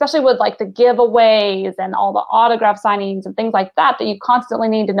especially with the giveaways and all the autograph signings and things like that you constantly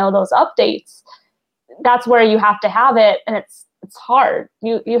need to know those updates. That's where you have to have it, and it's hard.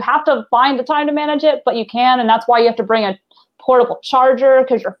 You have to find the time to manage it, but you can, and that's why you have to bring a portable charger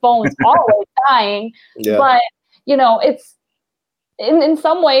because your phone's always dying. Yeah. But it's in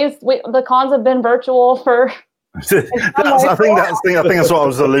some ways the cons have been virtual for. I think that's what I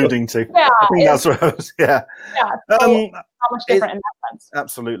was alluding to. Yeah, I think that's what I was. Yeah. Yeah. So how much different in that sense?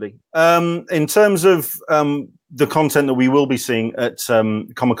 Absolutely. In terms of the content that we will be seeing at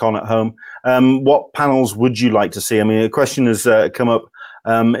Comic-Con at home, what panels would you like to see? I mean, a question has come up.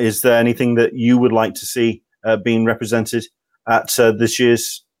 Is there anything that you would like to see being represented at this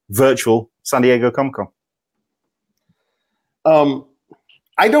year's virtual San Diego Comic-Con?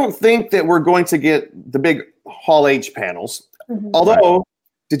 I don't think that we're going to get the big Hall H panels. Mm-hmm. Although,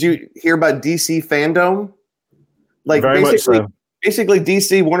 did you hear about DC Fandom? Like very much so. Basically,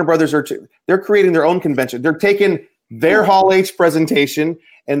 DC, Warner Brothers, they're creating their own convention. They're taking their Hall H presentation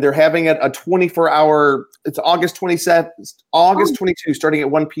and they're having it a 24-hour. It's August 27th, August 22, starting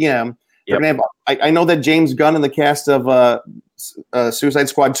at 1 p.m. Yep. They're gonna have, I know that James Gunn and the cast of Suicide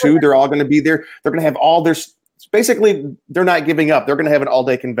Squad 2, they're all going to be there. They're going to have all their. Basically, they're not giving up. They're going to have an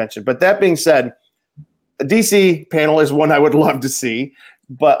all-day convention. But that being said, a DC panel is one I would love to see.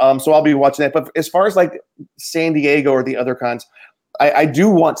 But so I'll be watching that. But as far as like San Diego or the other cons, I do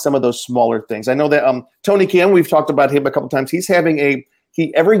want some of those smaller things. I know that Tony Kim, we've talked about him a couple times. He's having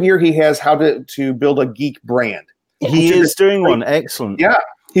every year he has how to build a geek brand. He is doing one. Excellent. Yeah,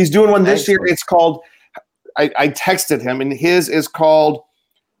 he's doing one this year. It's called. I texted him, and his is called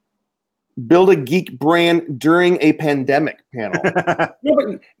 "Build a Geek Brand During a Pandemic" panel.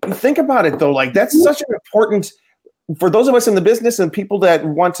 No, but think about it though. Like that's such an important for those of us in the business and people that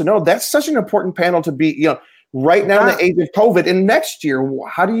want to know. That's such an important panel to be. Right now in the age of COVID, and next year,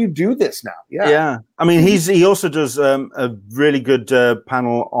 how do you do this now? Yeah. I mean, he also does a really good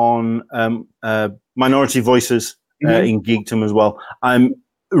panel on minority voices in geekdom as well.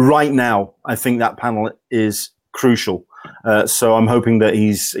 Right now, I think that panel is crucial. So I'm hoping that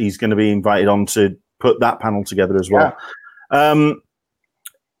he's going to be invited on to put that panel together as well.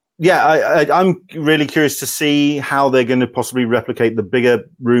 I'm really curious to see how they're going to possibly replicate the bigger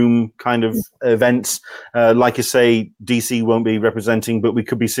room kind of events. Like I say, DC won't be representing, but we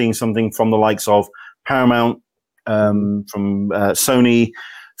could be seeing something from the likes of Paramount, from Sony,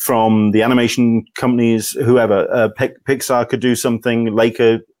 from the animation companies, whoever. Pixar could do something.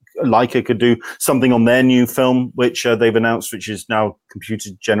 Leica could do something on their new film, which they've announced, which is now computer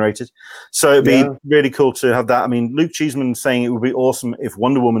generated. So it'd be really cool to have that. I mean, Luke Cheeseman saying it would be awesome if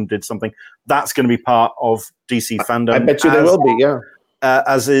Wonder Woman did something. That's going to be part of DC fandom. I bet you there will be, yeah.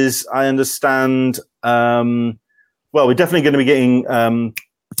 As is, I understand. Well, we're definitely going to be getting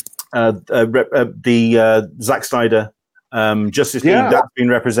the Zack Snyder Justice League that's been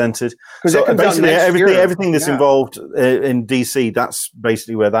represented. So basically, everything that's involved in DC, that's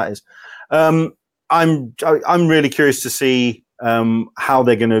basically where that is. I'm really curious to see how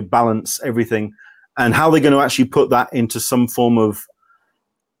they're going to balance everything and how they're going to actually put that into some form of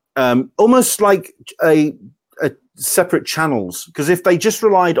almost like a separate channels. Because if they just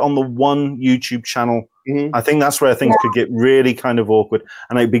relied on the one YouTube channel, I think that's where things could get really kind of awkward.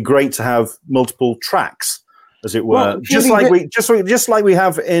 And it'd be great to have multiple tracks, as it were, well, just like we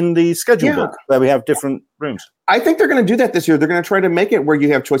have in the schedule book, where we have different rooms. I think they're going to do that this year. They're going to try to make it where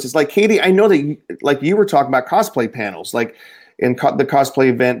you have choices. Like Katie, I know that you were talking about cosplay panels, like in the cosplay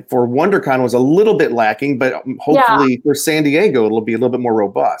event for WonderCon was a little bit lacking, but hopefully for San Diego, it'll be a little bit more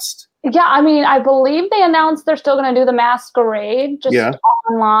robust. Yeah, I mean, I believe they announced they're still going to do the masquerade just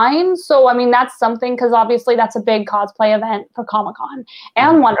online. So, I mean, that's something because obviously that's a big cosplay event for Comic-Con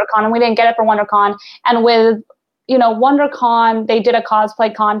and WonderCon, and we didn't get it for WonderCon. And with, WonderCon, they did a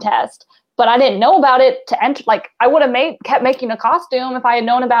cosplay contest, but I didn't know about it to enter. Like, I would have kept making a costume if I had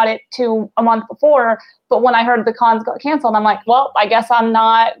known about it a month before. But when I heard the cons got canceled, I'm like, well, I guess I'm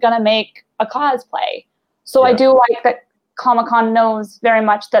not going to make a cosplay. So I do like that Comic-Con knows very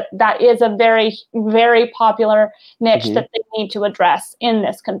much that is a very, very popular niche that they need to address in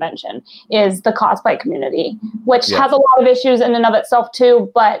this convention is the cosplay community, which has a lot of issues in and of itself too,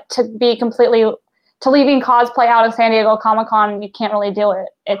 but to leaving cosplay out of San Diego Comic-Con, you can't really do it.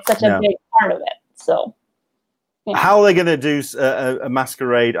 It's such a big part of it. So how are they going to do a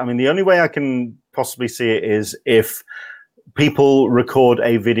masquerade? I mean, the only way I can possibly see it is if people record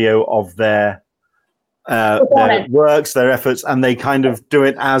a video of their works, their efforts, and they kind of do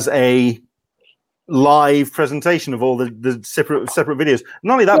it as a live presentation of all the separate videos.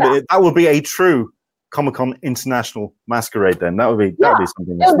 Not only that, but that would be a true Comic-Con International masquerade. Then that would be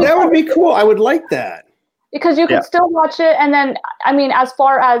something. That would be cool. I would like that because you could still watch it, and then I mean, as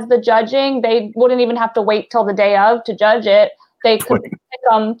far as the judging, they wouldn't even have to wait till the day of to judge it. They could pick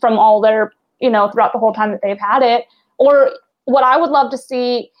them from all their throughout the whole time that they've had it. Or what I would love to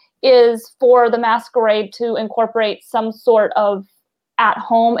see is for the masquerade to incorporate some sort of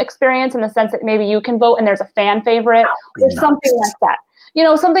at-home experience in the sense that maybe you can vote and there's a fan favorite or something like that.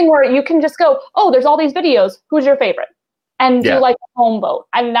 Something where you can just go, oh, there's all these videos. Who's your favorite? and do like a home vote.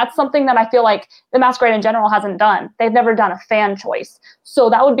 And that's something that I feel like the Masquerade in general hasn't done. They've never done a fan choice. So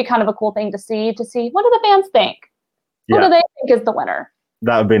that would be kind of a cool thing to see what do the fans think? Who do they think is the winner?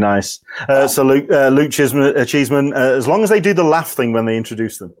 That would be nice. So Luke Cheeseman, as long as they do the laugh thing when they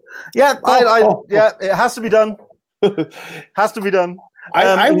introduce them. Yeah, it has to be done. Has to be done.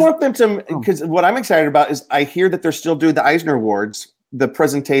 I want them to, because what I'm excited about is I hear that they're still doing the Eisner Awards, the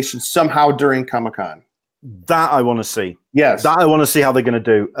presentation somehow during Comic-Con. That I want to see. Yes. That I want to see how they're going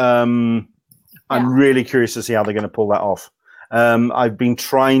to do. I'm really curious to see how they're going to pull that off. I've been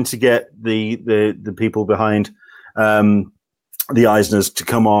trying to get the people behind the Eisners to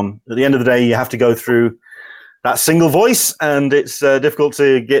come on. At the end of the day, you have to go through that single voice, and it's difficult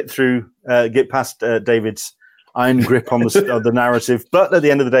to get past David's iron grip on the narrative. But at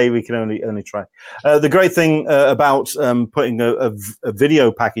the end of the day, we can only try. The great thing about putting a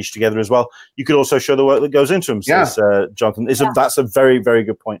video package together as well, you could also show the work that goes into them. Says Jonathan. That's a very, very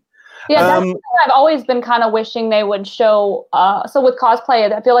good point. Yeah, that's something I've always been kind of wishing they would show. So with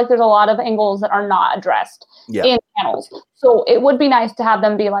cosplay, I feel like there's a lot of angles that are not addressed in panels. So it would be nice to have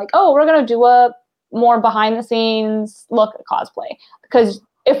them be like, oh, we're going to do a more behind the scenes look at cosplay. Because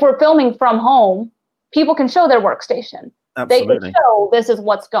if we're filming from home, people can show their workstation. Absolutely. They can show this is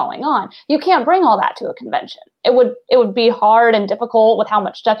what's going on. You can't bring all that to a convention. It would be hard and difficult with how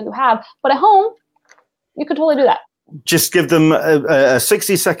much stuff you have. But at home, you could totally do that. Just give them a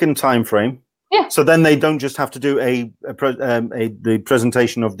 60-second time frame. Yeah. So then they don't just have to do the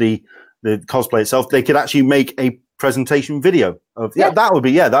presentation of the cosplay itself. They could actually make a presentation video of that would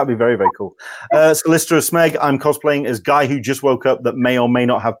be very, very cool. Solicitor Smeg, I'm cosplaying as Guy who just woke up that may or may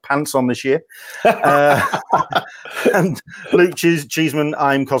not have pants on this year. And Luke Cheeseman,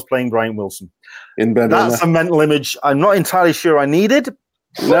 I'm cosplaying Brian Wilson. That's a mental image I'm not entirely sure I needed.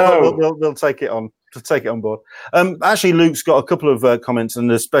 No, they'll take it on. To take it on board. Actually, Luke's got a couple of comments,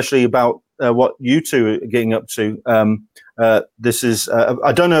 and especially about what you two are getting up to. This is,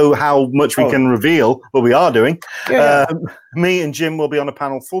 I don't know how much we can reveal, but we are doing. Me and Jim will be on a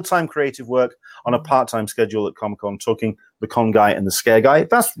panel, full-time creative work on a part-time schedule at Comic-Con, talking the con guy and the scare guy.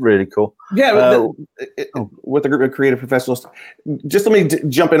 That's really cool. Yeah, with a group of creative professionals. Just let me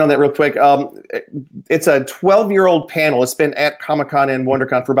jump in on that real quick. It's a 12-year-old panel. It's been at Comic-Con and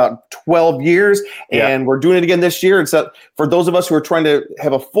WonderCon for about 12 years, and we're doing it again this year. And so for those of us who are trying to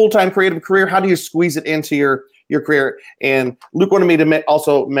have a full-time creative career, how do you squeeze it into your career? And Luke wanted me to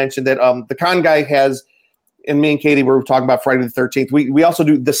also mention that the con guy has, and me and Katie were talking about Friday the 13th. We also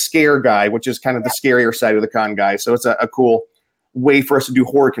do the scare guy, which is kind of the scarier side of the con guy. So it's a cool way for us to do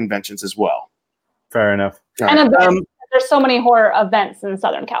horror conventions as well. Fair enough. And there's so many horror events in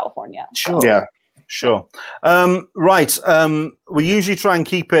Southern California. Sure. Yeah. Sure. Right. We usually try and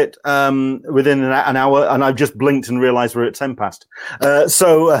keep it within an hour, and I've just blinked and realized we're at 10 past.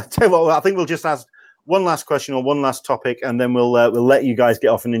 So tell you what, I think we'll just ask one last question or one last topic, and then we'll let you guys get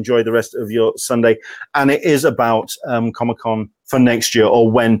off and enjoy the rest of your Sunday. And it is about Comic-Con for next year, or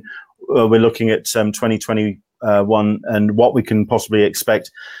when we're looking at 2021 and what we can possibly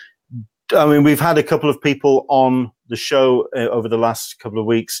expect. I mean, we've had a couple of people on the show over the last couple of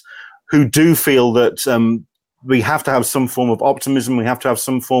weeks who do feel that we have to have some form of optimism. We have to have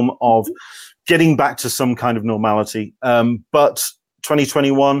some form of getting back to some kind of normality. But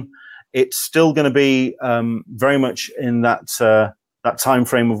 2021, it's still going to be very much in that time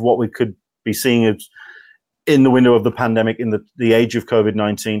frame of what we could be seeing as in the window of the pandemic, in the age of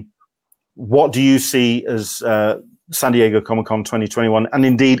COVID-19. What do you see as San Diego Comic-Con 2021, and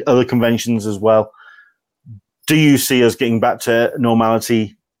indeed other conventions as well? Do you see us getting back to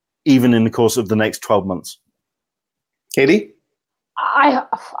normality even in the course of the next 12 months? Katie?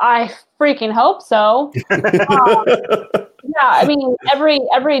 I freaking hope so. Yeah, I mean,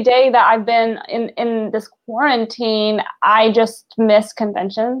 every day that I've been in this quarantine, I just miss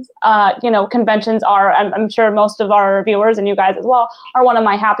conventions. Conventions are, I'm sure most of our viewers and you guys as well, are one of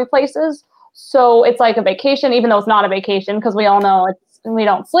my happy places. So it's like a vacation, even though it's not a vacation, because we all know we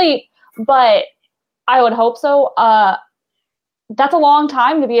don't sleep. But I would hope so. That's a long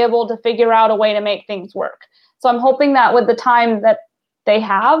time to be able to figure out a way to make things work. So I'm hoping that with the time that they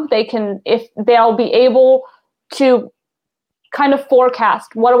have, they'll be able to kind of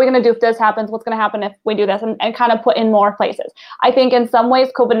forecast, what are we going to do if this happens? What's going to happen if we do this? And kind of put in more places. I think in some ways,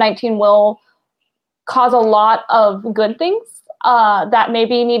 COVID-19 will cause a lot of good things that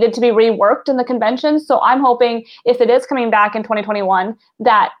maybe needed to be reworked in the convention. So I'm hoping if it is coming back in 2021,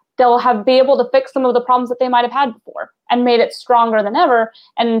 that they'll be able to fix some of the problems that they might have had before and made it stronger than ever.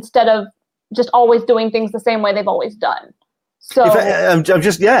 And instead of just always doing things the same way they've always done. So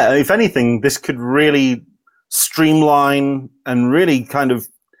if anything, this could really streamline and really kind of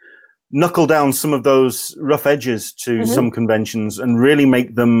knuckle down some of those rough edges to some conventions and really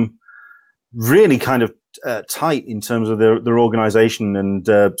make them really kind of tight in terms of their organization and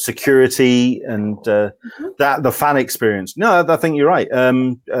security and the fan experience. No, I think you're right.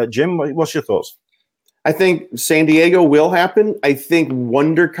 Jim, what's your thoughts? I think San Diego will happen. I think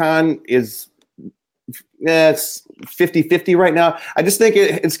WonderCon is it's 50-50 right now. I just think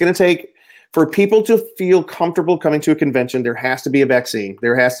it's going to take for people to feel comfortable coming to a convention. There has to be a vaccine.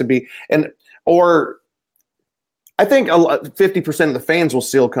 There has to be, or I think 50% of the fans will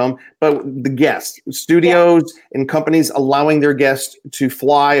still come, but the guests, studios and companies allowing their guests to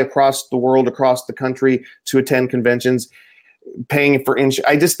fly across the world, across the country to attend conventions, paying for insurance.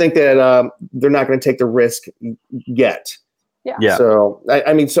 I just think that they're not going to take the risk yet. Yeah. So,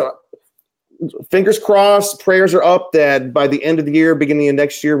 I mean, fingers crossed, prayers are up that by the end of the year, beginning of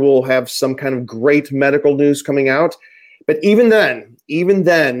next year, we'll have some kind of great medical news coming out. But even then,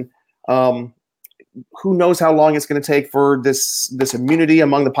 who knows how long it's going to take for this immunity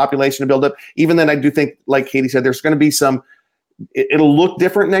among the population to build up. Even then, I do think, like Katie said, there's going to be it'll look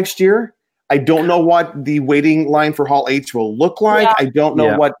different next year. I don't know what the waiting line for Hall H will look like. Yeah. I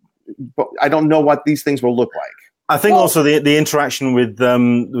don't know what these things will look like. I think also the interaction with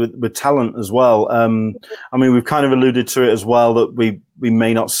talent as well. I mean, we've kind of alluded to it as well that we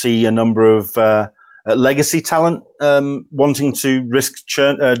may not see a number of legacy talent wanting to risk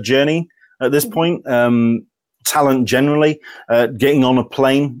journey at this point. Talent generally getting on a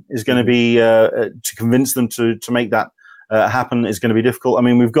plane is going to be to convince them to make that happen is going to be difficult. I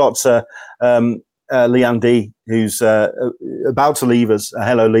mean, we've got Leanne D, who's about to leave us.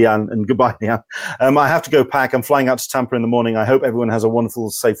 Hello, Leanne, and goodbye, Leanne. I have to go pack. I'm flying out to Tampa in the morning. I hope everyone has a wonderful,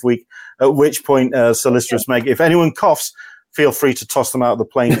 safe week. At which point, Solicitor's Meg, if anyone coughs, feel free to toss them out of the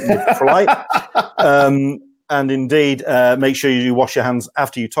plane mid-flight. And indeed, make sure you wash your hands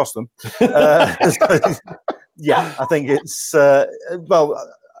after you toss them. Yeah, I think it's I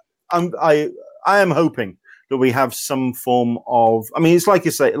am hoping that we have some form of. I mean, it's like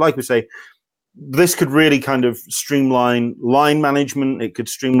we say, this could really kind of streamline line management. It could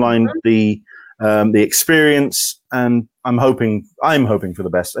streamline the experience, and I'm hoping for the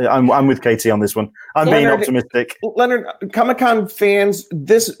best. I'm with Katie on this one. I'm being optimistic. Leonard, Comic-Con fans,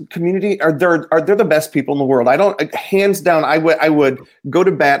 this community they're the best people in the world. Hands down, I would go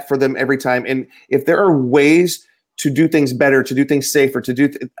to bat for them every time. And if there are ways to do things better, to do things safer,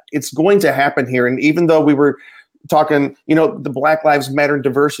 it's going to happen here. And even though we were talking, the Black Lives Matter and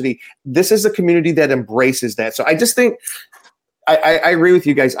diversity, this is a community that embraces that. So I just think I agree with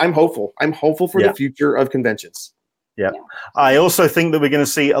you guys. I'm hopeful. I'm hopeful for the future of conventions. Yeah. I also think that we're going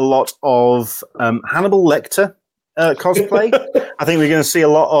to see a lot of Hannibal Lecter cosplay. I think we're going to see a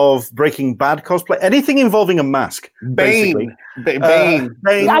lot of Breaking Bad cosplay. Anything involving a mask. Bane. Bane.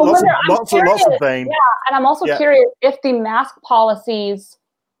 Lots of Bane. Yeah, and I'm also curious if the mask policies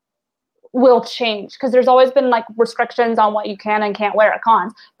will change, because there's always been like restrictions on what you can and can't wear at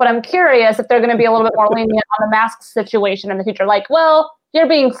cons. But I'm curious if they're going to be a little bit more lenient on the mask situation in the future. Like, well, you're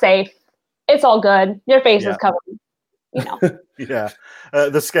being safe. It's all good. Your face is covered. Yeah.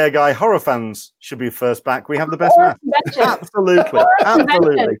 The Scare Guy horror fans should be first back. We have the best mask. Absolutely.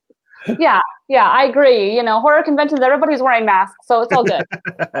 Absolutely. Yeah, I agree. Horror conventions, everybody's wearing masks, so it's all good.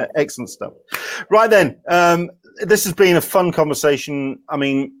 Excellent stuff. Right then, this has been a fun conversation. I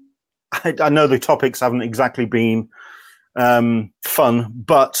mean, I know the topics haven't exactly been fun,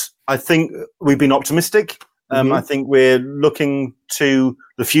 but I think we've been optimistic. I think we're looking to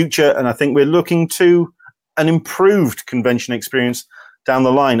the future, and I think we're looking to an improved convention experience down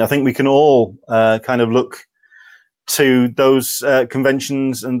the line. I think we can all kind of look to those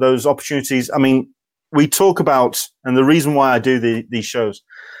conventions and those opportunities. I mean, we talk about, and the reason why I do these shows,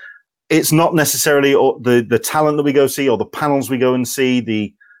 it's not necessarily the talent that we go see or the panels we go and see,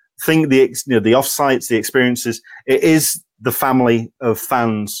 the offsites, the experiences. It is the family of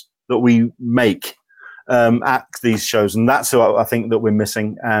fans that we make at these shows, and that's what I think that we're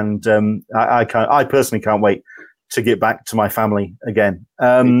missing. And I personally can't wait to get back to my family again.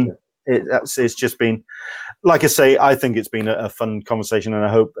 It's just been, like I say, I think it's been a fun conversation, and I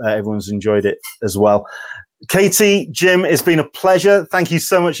hope everyone's enjoyed it as well. Katie, Jim, it's been a pleasure. Thank you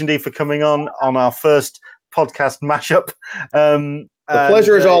so much indeed for coming on our first podcast mashup. The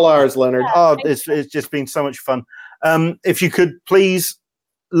pleasure is all ours, Leonard. It's just been so much fun. If you could please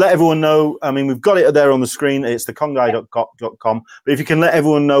let everyone know, I mean, we've got it there on the screen. It's theconguy.com. But if you can let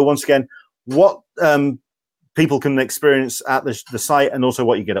everyone know once again what people can experience at the site, and also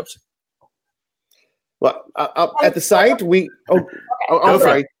what you get up to. Well, at the site, I'm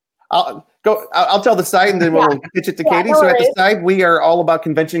sorry. I'll tell the site, and then we'll pitch it to Katie. No so at the worries. site, we are all about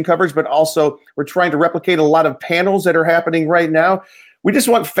convention coverage, but also we're trying to replicate a lot of panels that are happening right now. We just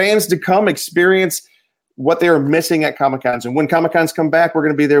want fans to come experience what they are missing at Comic-Cons. And when Comic-Cons come back, we're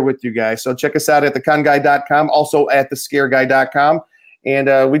going to be there with you guys. So check us out at theconguy.com, also at thescareguy.com.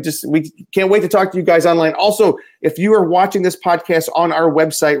 And we can't wait to talk to you guys online. Also, if you are watching this podcast on our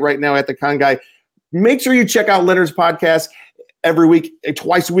website right now at The Con Guy, make sure you check out Leonard's podcast every week,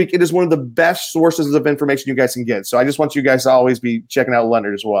 twice a week. It is one of the best sources of information you guys can get. So I just want you guys to always be checking out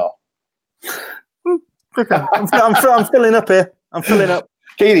Leonard as well. Okay. I'm filling up here. I'm filling up.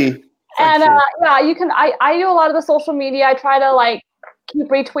 Katie. And you can. I do a lot of the social media. I try to keep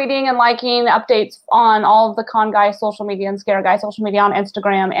retweeting and liking updates on all of the Con Guy social media and Scare Guy social media on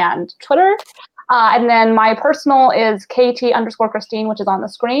Instagram and Twitter. And then my personal is KT_Christine, which is on the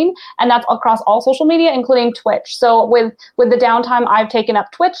screen, and that's across all social media, including Twitch. So with the downtime, I've taken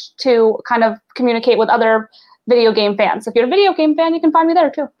up Twitch to kind of communicate with other video game fans. If you're a video game fan, you can find me there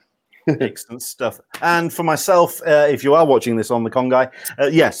too. Excellent stuff. And for myself, if you are watching this on The Con Guy,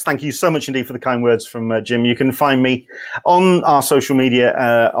 yes, thank you so much indeed for the kind words from Jim. You can find me on our social media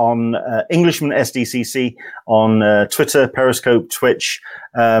on Englishman SDCC, on Twitter, Periscope, Twitch,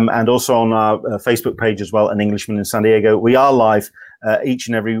 and also on our Facebook page as well, An Englishman in San Diego. We are live each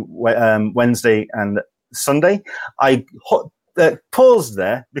and every Wednesday and Sunday. I paused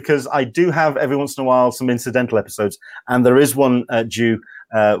there because I do have every once in a while some incidental episodes, and there is one due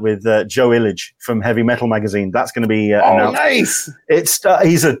with Joe Illidge from Heavy Metal Magazine. That's going to be announced. Nice! It's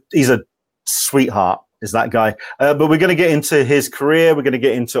he's a sweetheart, is that guy. But we're going to get into his career. We're going to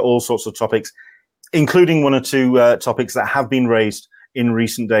get into all sorts of topics, including one or two topics that have been raised in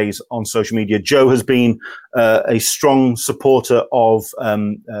recent days on social media. Joe has been a strong supporter of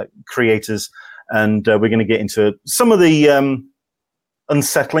creators, and we're going to get into some of the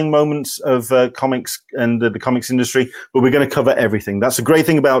unsettling moments of comics and the comics industry, but we're going to cover everything. That's a great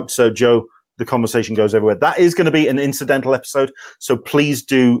thing about Joe. The conversation goes everywhere. That is going to be an incidental episode, so please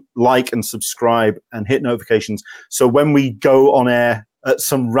do like and subscribe and hit notifications. So when we go on air at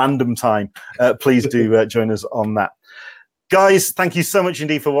some random time, please do join us on that. Guys, thank you so much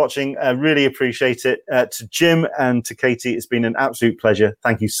indeed for watching. I really appreciate it. To Jim and to Katie, it's been an absolute pleasure.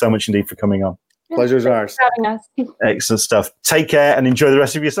 Thank you so much indeed for coming on. Pleasure's ours. Having us. Excellent stuff. Take care and enjoy the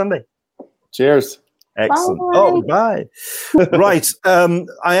rest of your Sunday. Cheers. Excellent. Bye. Oh, bye. Right.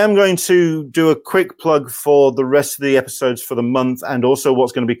 I am going to do a quick plug for the rest of the episodes for the month, and also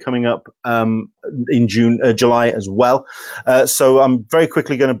what's going to be coming up in July as well. So I'm very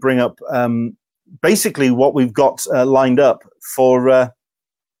quickly going to bring up basically what we've got lined up for.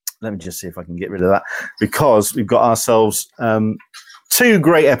 Let me just see if I can get rid of that, because we've got ourselves 2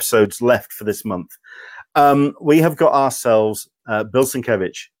 great episodes left for this month. We have got ourselves Bill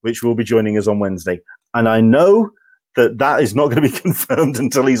Sienkiewicz, which will be joining us on Wednesday. And I know that is not going to be confirmed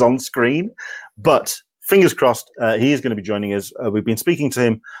until he's on screen, but fingers crossed, he is going to be joining us. We've been speaking to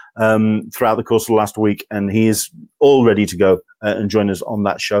him throughout the course of the last week, and he is all ready to go and join us on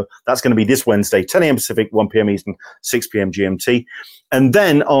that show. That's going to be this Wednesday, 10 a.m. Pacific, 1 p.m. Eastern, 6 p.m. GMT. And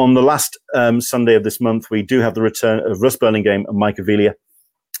then on the last Sunday of this month, we do have the return of Russ Burlingame and Mike Avelia.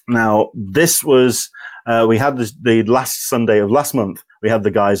 Now, this was, we had the last Sunday of last month, we had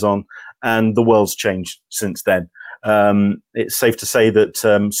the guys on, and the world's changed since then. It's safe to say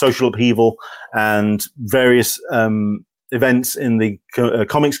that social upheaval and various events in the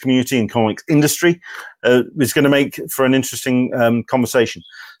comics community and comics industry is going to make for an interesting conversation.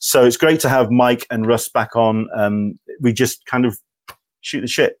 So it's great to have Mike and Russ back on. We just kind of shoot the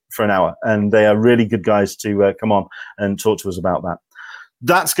shit for an hour, and they are really good guys to come on and talk to us about that.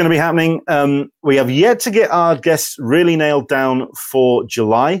 That's going to be happening. We have yet to get our guests really nailed down for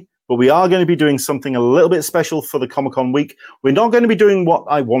July, but we are going to be doing something a little bit special for the Comic-Con week. We're not going to be doing what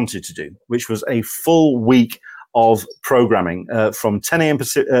I wanted to do, which was a full week of programming from 10 a.m.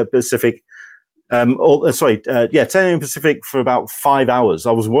 Pacific. 10 a.m. Pacific for about 5 hours.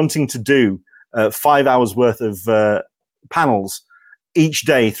 I was wanting to do 5 hours worth of panels each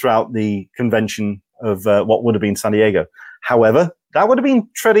day throughout the convention of what would have been San Diego. However, that would have been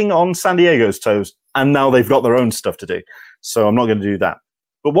treading on San Diego's toes, and now they've got their own stuff to do. So I'm not going to do that.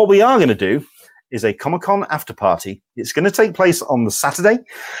 But what we are going to do is a Comic-Con after party. It's going to take place on the Saturday.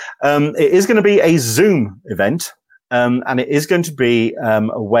 It is going to be a Zoom event, and it is going to be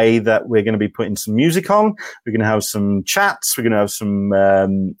a way that we're going to be putting some music on. We're going to have some chats. We're going to have some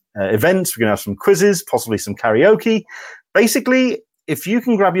events. We're going to have some quizzes, possibly some karaoke. Basically, if you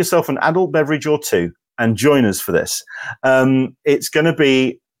can grab yourself an adult beverage or two and join us for this, it's going to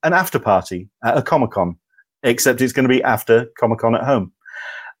be an after party at a Comic-Con, except it's going to be after Comic-Con at home.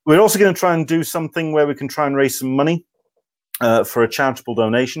 We're also going to try and do something where we can try and raise some money for a charitable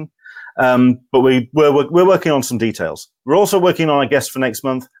donation. But we're working on some details. We're also working on our guests for next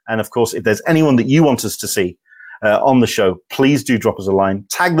month. And of course, if there's anyone that you want us to see on the show, please do drop us a line.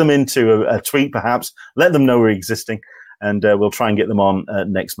 Tag them into a tweet, perhaps. Let them know we're existing. And we'll try and get them on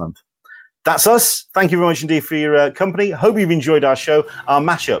next month. That's us. Thank you very much indeed for your company. Hope you've enjoyed our show, our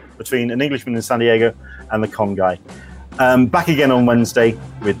mashup between An Englishman in San Diego and The Con Guy. Back again on Wednesday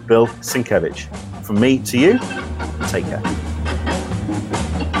with Bill Sienkiewicz. From me to you, take care.